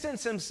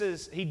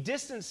distances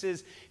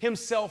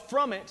himself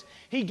from it.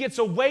 He gets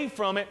away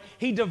from it.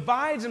 He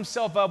divides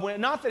himself up with it.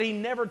 Not that he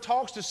never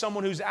talks to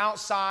someone who's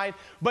outside,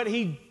 but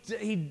he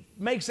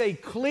makes a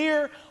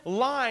clear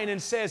line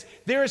and says,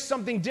 there is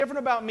something different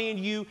about me and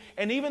you,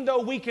 and even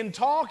though we can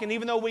talk and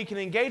even though we can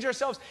engage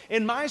ourselves,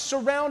 in my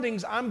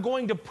surroundings, I'm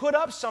going to put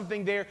up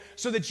something there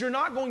so that you're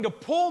not going to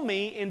pull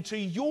me into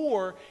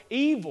your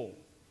evil.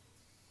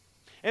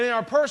 And in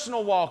our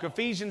personal walk,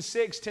 Ephesians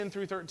 6, 10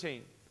 through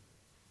 13.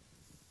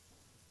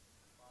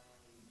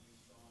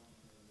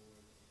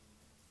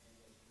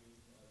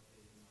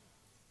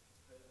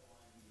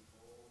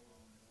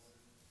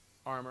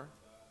 Armor.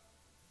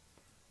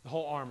 The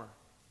whole armor.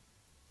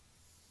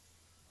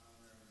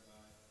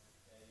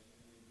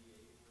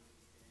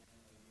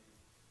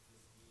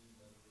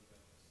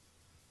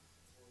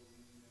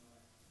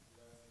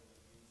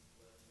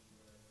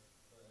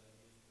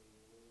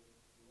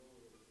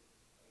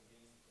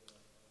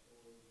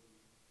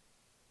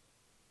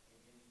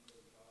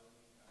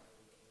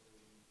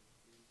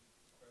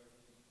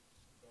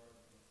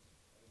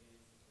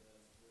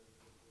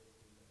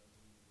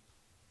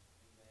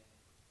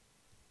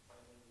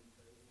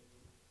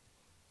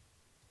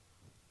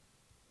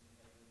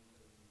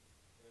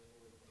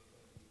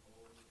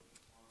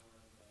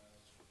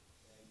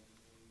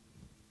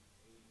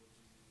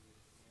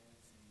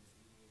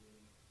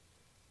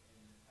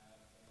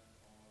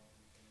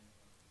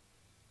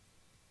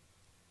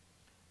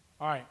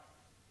 All right.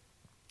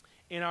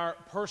 In our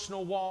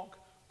personal walk,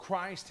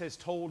 Christ has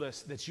told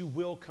us that you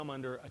will come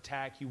under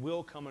attack. You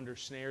will come under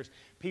snares.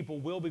 People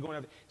will be going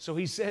after. So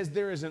he says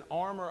there is an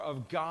armor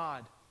of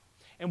God.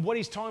 And what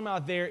he's talking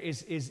about there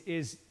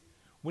is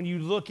when you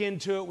look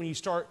into it, when you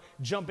start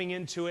jumping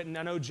into it, and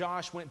I know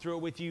Josh went through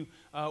it with you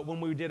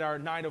when we did our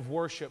night of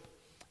worship.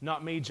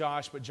 Not me,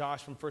 Josh, but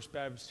Josh from First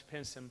Baptist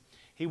Pinson.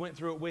 He went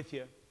through it with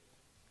you.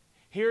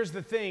 Here's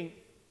the thing.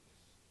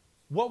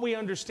 What we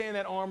understand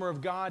that armor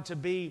of God to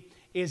be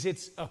is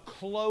it's a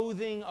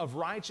clothing of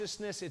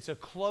righteousness. It's a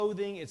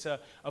clothing, it's a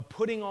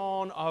putting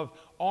on of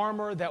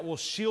armor that will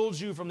shield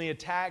you from the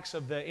attacks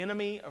of the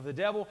enemy, of the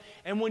devil.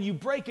 And when you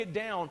break it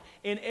down,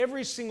 in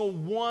every single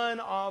one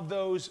of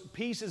those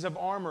pieces of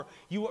armor,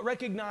 you will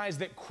recognize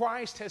that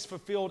Christ has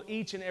fulfilled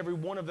each and every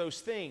one of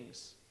those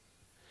things.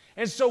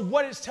 And so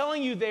what it's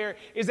telling you there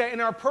is that in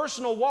our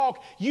personal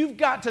walk, you've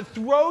got to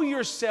throw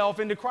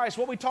yourself into Christ.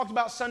 What we talked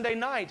about Sunday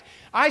night.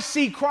 I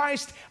see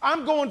Christ.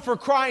 I'm going for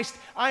Christ.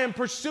 I am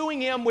pursuing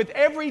Him with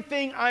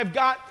everything I've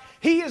got.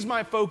 He is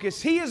my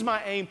focus. He is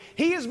my aim.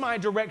 He is my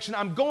direction.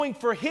 I'm going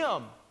for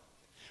Him.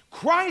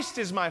 Christ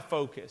is my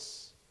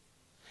focus.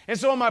 And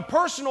so in my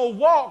personal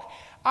walk,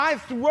 I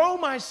throw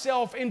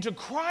myself into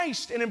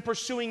Christ and in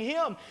pursuing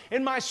Him.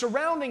 In my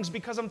surroundings,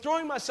 because I'm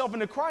throwing myself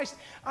into Christ,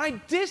 I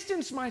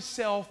distance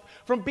myself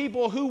from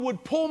people who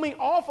would pull me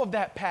off of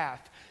that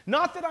path.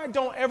 Not that I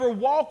don't ever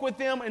walk with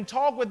them and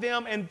talk with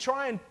them and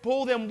try and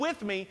pull them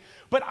with me,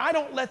 but I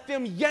don't let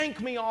them yank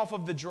me off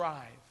of the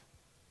drive.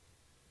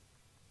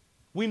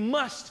 We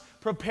must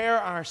prepare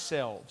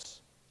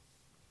ourselves.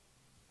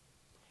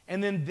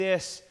 And then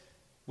this,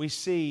 we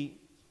see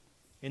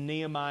in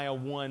Nehemiah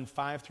 1,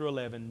 5 through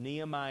 11,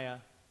 Nehemiah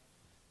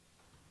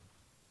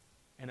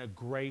and a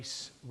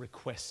grace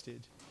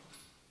requested.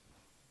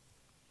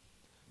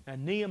 Now,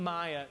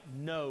 Nehemiah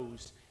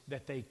knows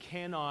that they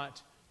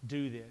cannot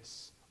do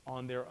this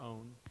on their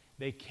own.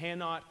 They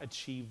cannot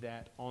achieve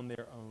that on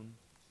their own.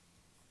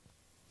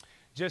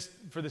 Just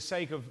for the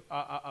sake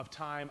of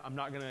time, I'm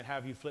not going to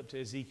have you flip to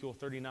Ezekiel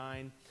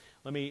 39.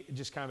 Let me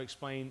just kind of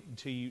explain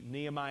to you.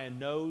 Nehemiah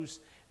knows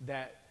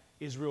that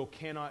Israel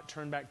cannot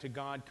turn back to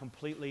God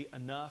completely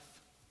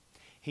enough.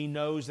 He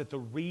knows that the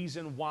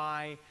reason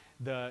why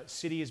the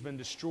city has been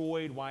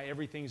destroyed, why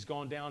everything's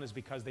gone down, is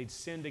because they'd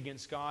sinned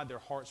against God. Their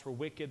hearts were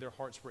wicked. Their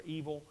hearts were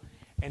evil.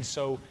 And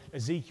so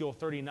Ezekiel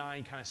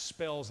 39 kind of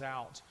spells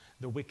out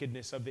the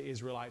wickedness of the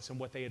Israelites and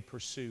what they had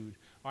pursued.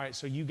 All right,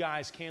 so you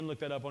guys can look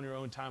that up on your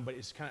own time, but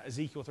it's kind of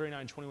Ezekiel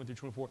 39, 21 through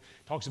 24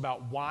 talks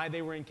about why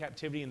they were in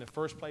captivity in the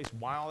first place,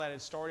 why all that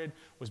had started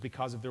was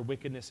because of their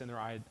wickedness and their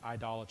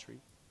idolatry.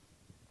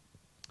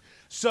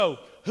 So,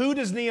 who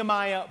does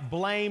Nehemiah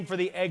blame for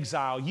the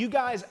exile? You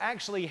guys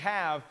actually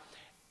have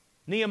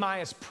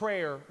Nehemiah's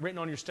prayer written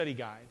on your study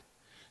guide.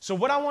 So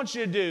what I want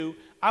you to do,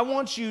 I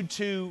want you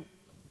to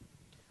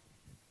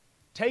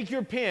take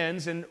your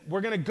pens, and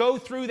we're going to go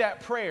through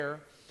that prayer.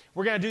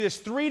 We're going to do this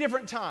 3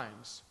 different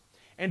times.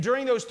 And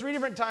during those 3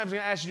 different times, I'm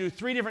going to ask you to do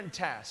 3 different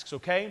tasks,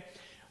 okay?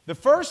 The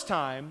first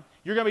time,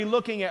 you're going to be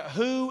looking at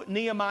who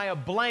Nehemiah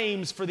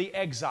blames for the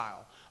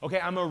exile. Okay,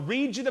 I'm going to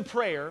read you the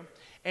prayer,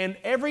 and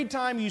every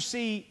time you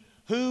see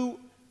who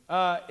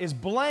is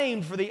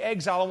blamed for the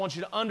exile, I want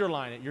you to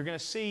underline it. You're going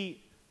to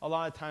see a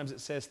lot of times it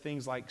says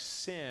things like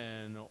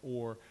sin,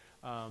 or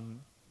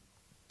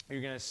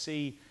you're going to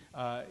see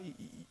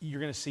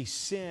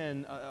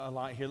sin a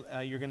lot here.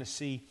 You're going to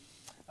see,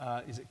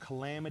 is it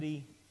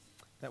calamity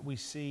that we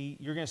see?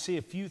 You're going to see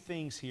a few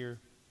things here,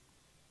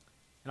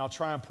 and I'll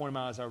try and point them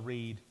out as I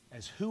read,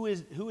 as who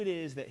it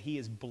is that he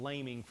is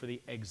blaming for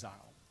the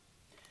exile.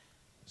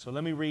 So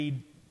let me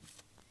read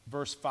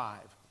verse 5.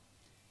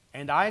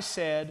 And I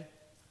said,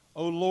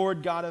 O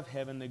Lord God of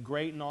heaven, the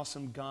great and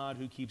awesome God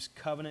who keeps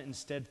covenant and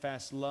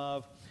steadfast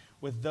love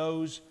with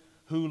those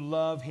who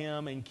love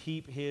him and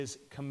keep his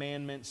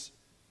commandments,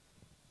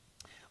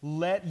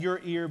 let your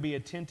ear be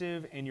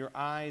attentive and your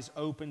eyes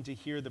open to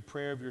hear the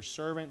prayer of your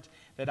servant,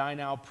 that I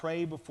now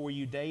pray before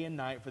you day and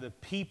night for the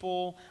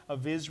people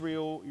of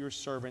Israel, your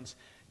servants,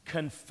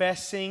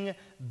 confessing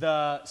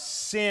the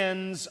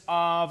sins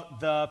of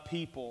the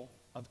people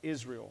of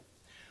Israel,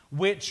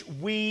 which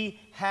we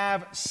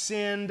have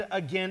sinned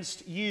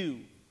against you.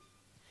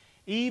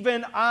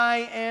 Even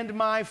I and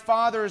my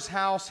father's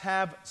house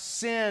have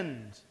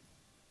sinned.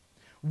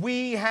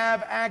 We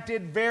have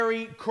acted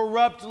very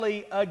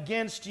corruptly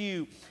against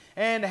you,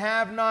 and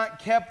have not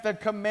kept the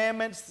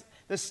commandments,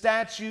 the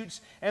statutes,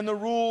 and the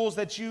rules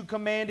that you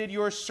commanded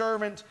your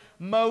servant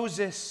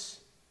Moses.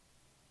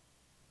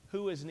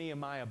 Who is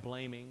Nehemiah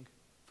blaming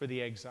for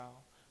the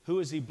exile? Who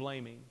is he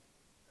blaming?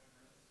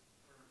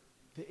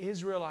 The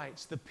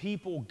Israelites, the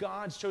people,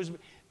 God's chosen.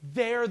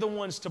 They're the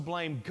ones to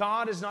blame.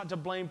 God is not to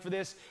blame for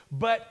this,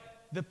 but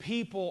the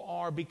people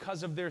are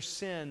because of their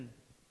sin.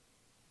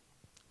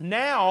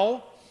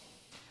 Now,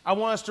 I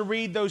want us to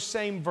read those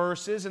same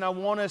verses, and I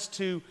want us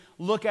to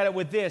look at it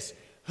with this.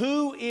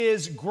 Who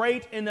is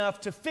great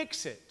enough to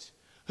fix it?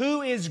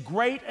 Who is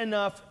great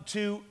enough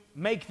to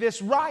make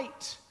this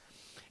right?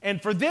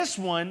 And for this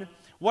one,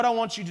 what I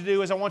want you to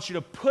do is I want you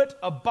to put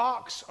a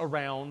box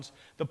around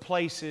the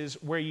places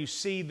where you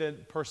see the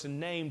person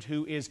named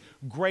who is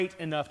great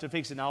enough to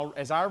fix it. Now,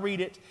 as I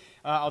read it,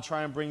 I'll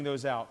try and bring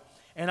those out.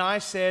 And I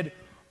said,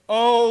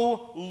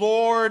 O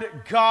Lord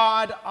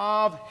God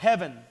of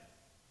heaven,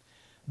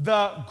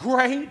 the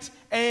great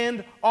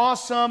and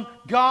awesome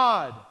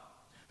God,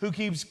 who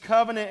keeps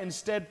covenant and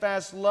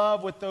steadfast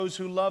love with those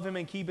who love him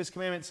and keep his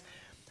commandments,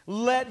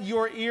 let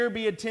your ear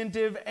be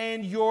attentive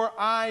and your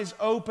eyes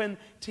open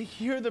to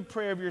hear the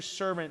prayer of your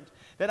servant,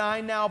 that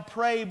I now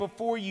pray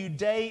before you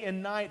day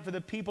and night for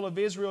the people of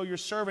Israel, your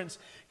servants,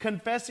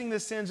 confessing the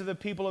sins of the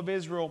people of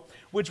Israel,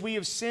 which we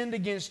have sinned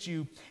against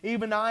you.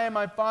 Even I and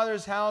my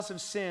father's house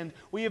have sinned.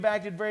 We have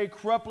acted very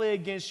corruptly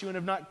against you and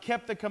have not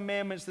kept the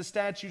commandments, the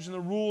statutes, and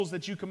the rules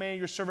that you commanded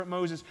your servant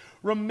Moses.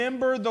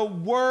 Remember the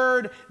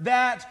word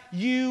that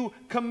you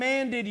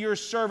commanded your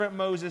servant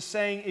Moses,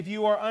 saying, if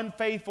you are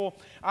unfaithful,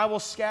 I will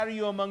scatter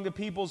you among the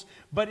peoples.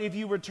 But if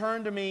you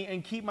return to me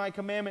and keep my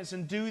commandments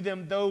and do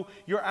them, though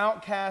your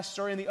outcasts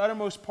are in the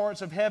uttermost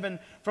parts of heaven,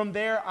 from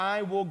there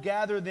I will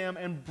gather them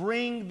and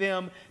bring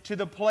them to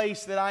the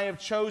place that I have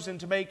chosen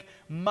to make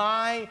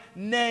my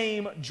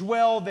name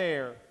dwell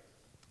there.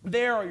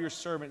 There are your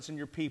servants and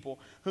your people,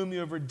 whom you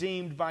have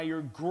redeemed by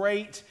your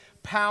great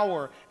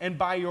power and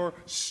by your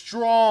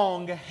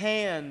strong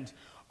hand.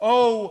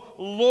 O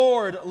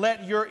Lord,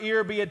 let your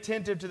ear be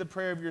attentive to the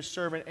prayer of your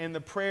servant and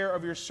the prayer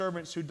of your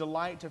servants who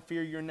delight to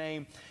fear your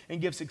name,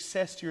 and give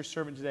success to your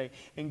servant today,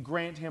 and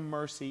grant him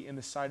mercy in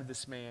the sight of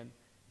this man.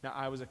 Now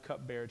I was a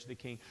cupbearer to the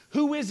king.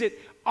 Who is it,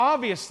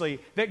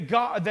 obviously,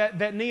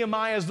 that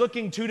Nehemiah is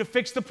looking to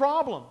fix the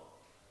problem?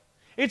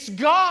 It's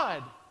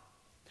God.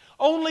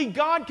 Only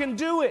God can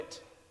do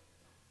it.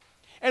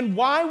 And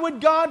why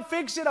would God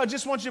fix it? I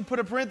just want you to put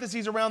a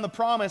parenthesis around the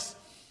promise.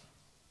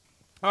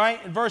 All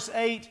right, in verse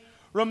 8,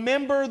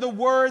 remember the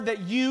word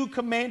that you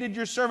commanded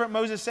your servant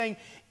Moses, saying,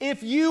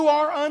 if you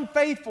are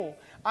unfaithful,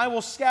 I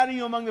will scatter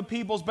you among the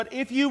peoples. But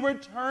if you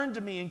return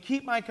to me and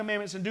keep my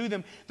commandments and do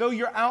them, though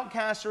your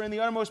outcasts are in the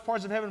uttermost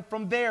parts of heaven,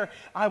 from there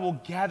I will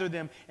gather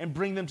them and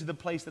bring them to the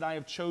place that I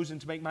have chosen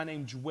to make my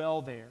name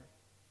dwell there.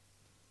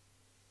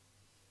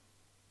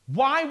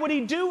 Why would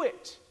he do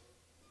it?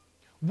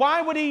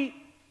 Why would he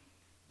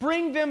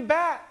bring them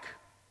back?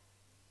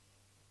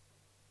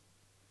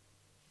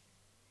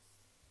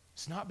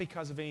 It's not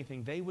because of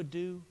anything they would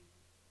do.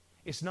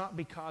 It's not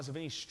because of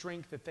any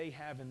strength that they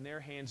have in their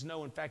hands.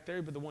 No, in fact,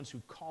 they're the ones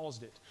who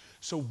caused it.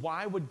 So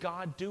why would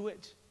God do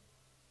it?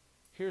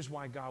 Here's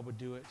why God would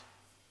do it.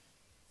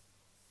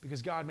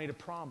 Because God made a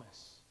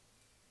promise.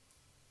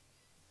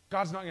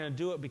 God's not going to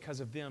do it because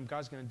of them.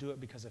 God's going to do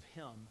it because of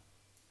Him.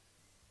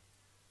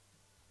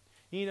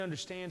 You need to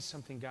understand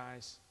something,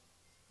 guys.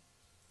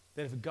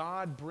 That if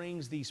God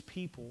brings these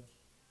people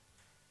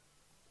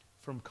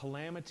from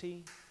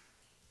calamity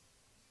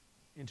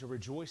into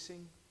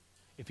rejoicing,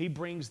 if He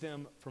brings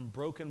them from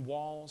broken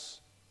walls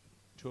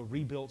to a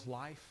rebuilt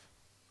life,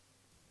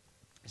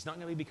 it's not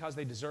going to be because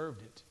they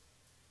deserved it.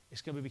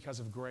 It's going to be because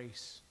of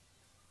grace.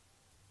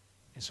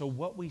 And so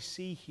what we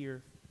see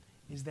here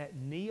is that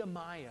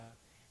Nehemiah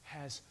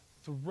has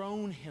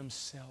thrown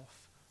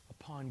himself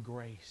upon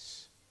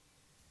grace.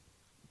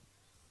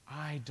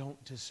 I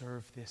don't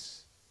deserve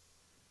this.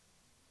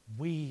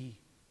 We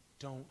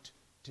don't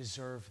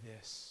deserve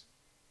this.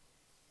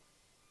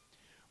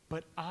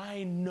 But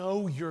I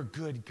know you're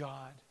good,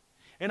 God.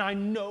 And I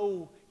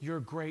know you're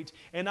great.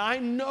 And I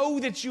know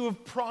that you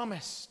have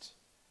promised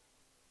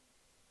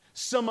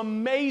some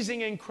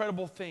amazing,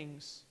 incredible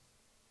things.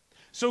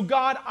 So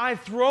God, I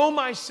throw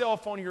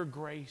myself on your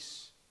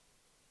grace.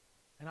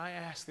 And I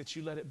ask that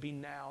you let it be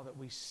now that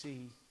we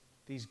see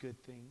these good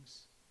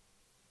things.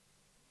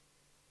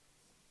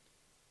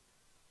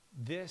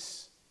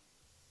 This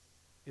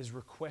is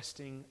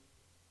requesting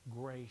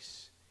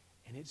grace,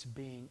 and it's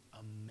being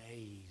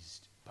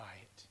amazed by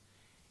it.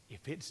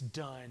 If it's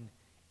done,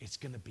 it's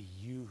going to be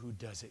you who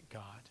does it,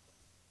 God.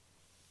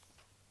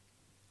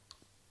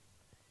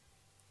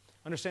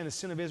 Understand the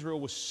sin of Israel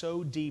was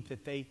so deep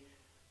that they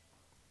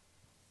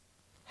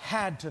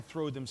had to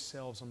throw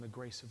themselves on the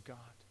grace of God.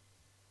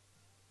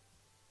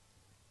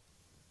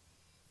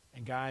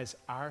 And guys,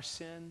 our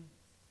sin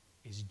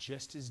is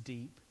just as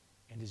deep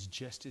and is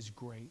just as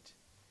great.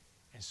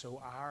 And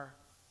so our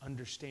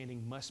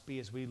understanding must be,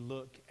 as we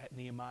look at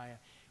Nehemiah,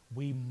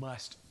 we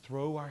must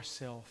throw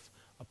ourselves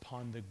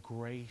upon the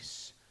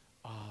grace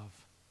of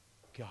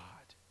God.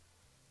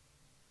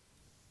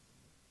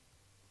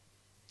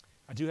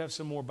 I do have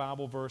some more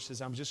Bible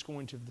verses. I'm just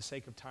going to, for the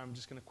sake of time, I'm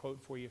just going to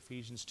quote for you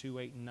Ephesians 2,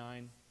 8, and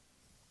 9.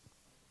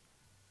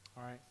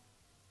 All right.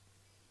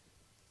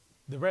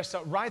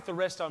 Write the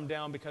rest of them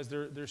down because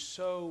they're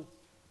so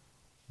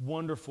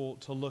wonderful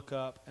to look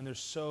up, and they're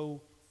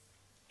so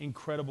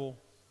incredible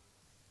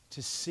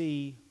to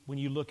see when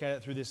you look at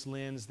it through this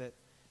lens that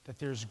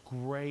there's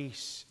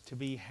grace to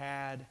be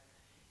had,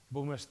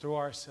 but we must throw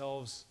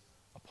ourselves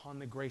upon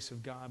the grace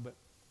of God. But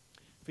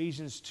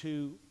Ephesians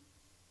 2,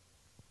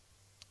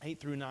 8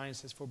 through 9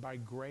 says, For by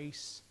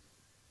grace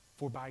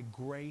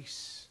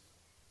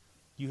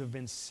you have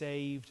been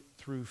saved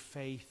through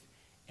faith,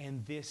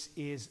 and this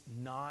is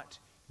not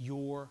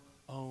your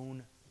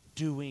own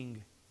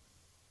doing.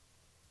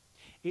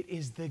 It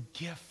is the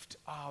gift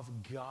of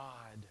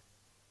God,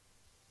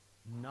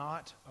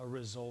 not a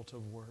result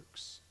of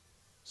works,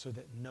 so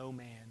that no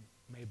man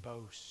may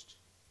boast.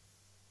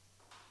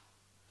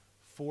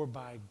 For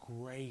by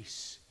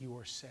grace you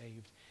are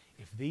saved.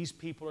 If these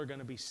people are going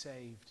to be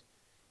saved,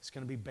 it's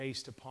going to be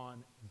based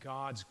upon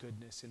God's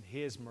goodness and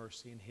His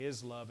mercy and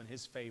His love and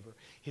His favor,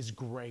 His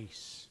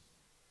grace,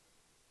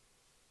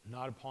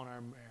 not upon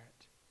our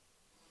merit.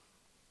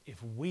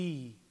 If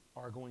we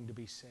are going to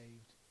be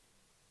saved,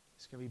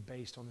 it's going to be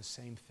based on the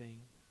same thing.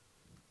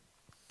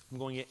 I'm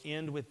going to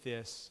end with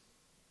this: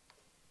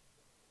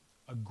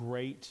 a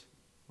great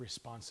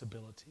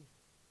responsibility.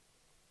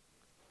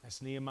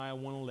 That's Nehemiah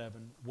 1:11.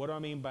 What do I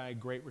mean by a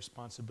great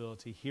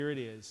responsibility? Here it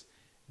is.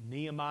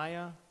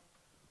 Nehemiah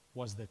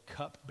was the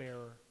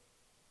cupbearer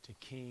to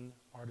King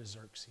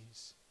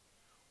Artaxerxes.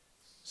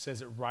 It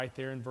says it right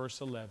there in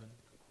verse 11.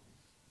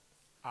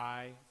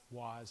 I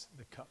was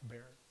the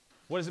cupbearer.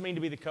 What does it mean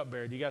to be the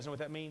cupbearer? Do you guys know what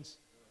that means?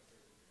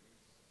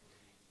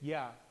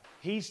 Yeah,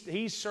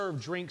 he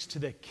served drinks to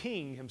the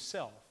king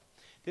himself.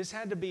 This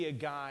had to be a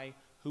guy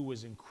who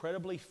was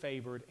incredibly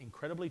favored,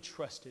 incredibly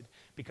trusted,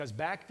 because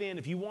back then,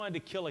 if you wanted to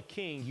kill a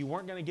king, you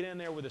weren't going to get in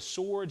there with a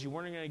sword, you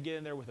weren't going to get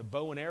in there with a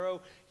bow and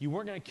arrow, you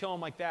weren't going to kill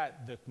him like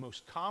that. The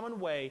most common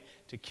way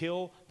to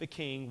kill the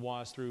king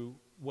was through,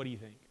 what do you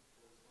think?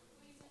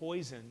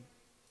 Poison.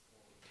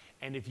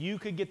 And if you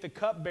could get the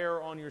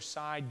cupbearer on your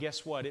side,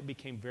 guess what? It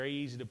became very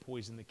easy to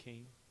poison the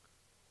king.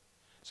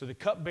 So the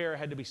cupbearer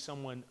had to be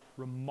someone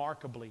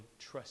remarkably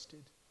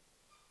trusted.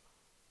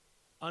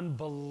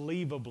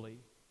 unbelievably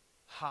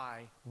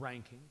high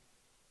ranking.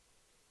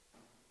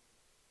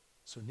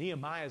 So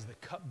Nehemiah is the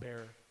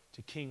cupbearer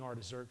to King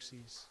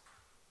Artaxerxes.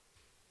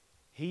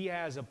 He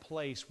has a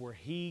place where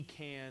he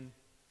can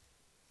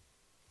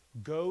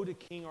go to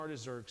King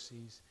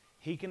Artaxerxes.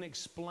 He can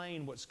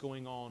explain what's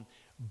going on,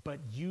 but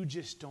you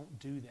just don't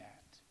do that.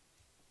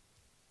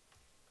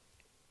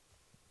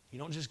 You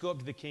don't just go up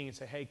to the king and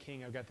say, hey,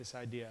 king, I've got this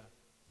idea.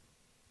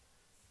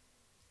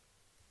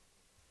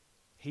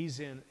 He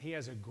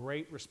has a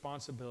great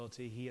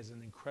responsibility. He has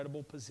an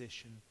incredible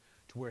position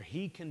to where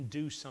he can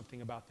do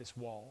something about this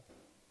wall.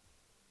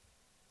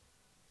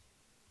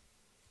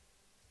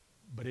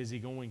 But is he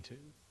going to?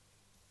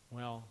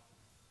 Well,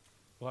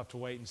 we'll have to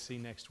wait and see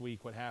next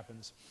week what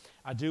happens.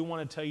 I do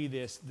want to tell you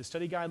this. The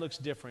study guide looks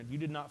different. You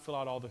did not fill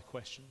out all the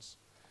questions.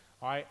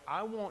 All right?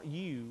 I want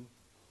you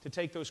to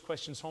take those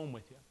questions home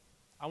with you.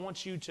 I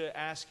want you to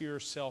ask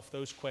yourself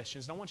those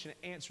questions, and I want you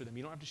to answer them.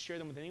 You don't have to share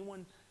them with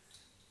anyone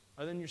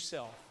other than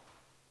yourself.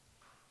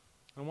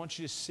 I want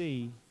you to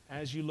see,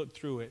 as you look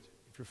through it,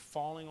 if you're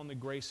falling on the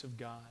grace of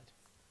God,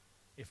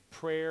 if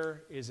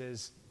prayer is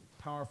as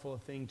powerful a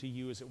thing to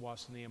you as it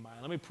was to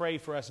Nehemiah. Let me pray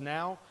for us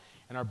now,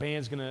 and our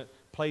band's going to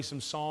play some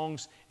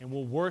songs, and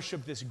we'll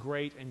worship this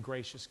great and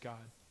gracious God.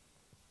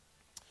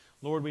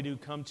 Lord, we do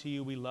come to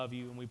you, we love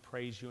you, and we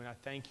praise you, and I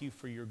thank you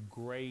for your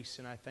grace,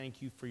 and I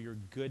thank you for your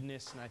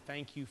goodness, and I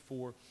thank you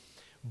for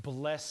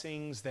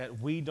blessings that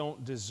we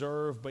don't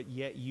deserve, but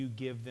yet you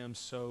give them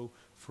so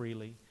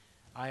freely.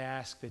 I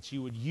ask that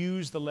you would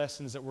use the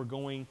lessons that we're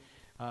going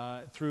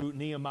through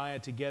Nehemiah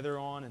together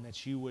on, and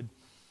that you would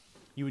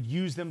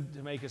use them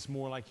to make us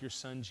more like your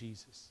son,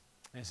 Jesus.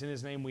 And it's in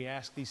his name we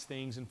ask these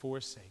things and for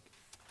his sake.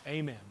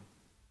 Amen.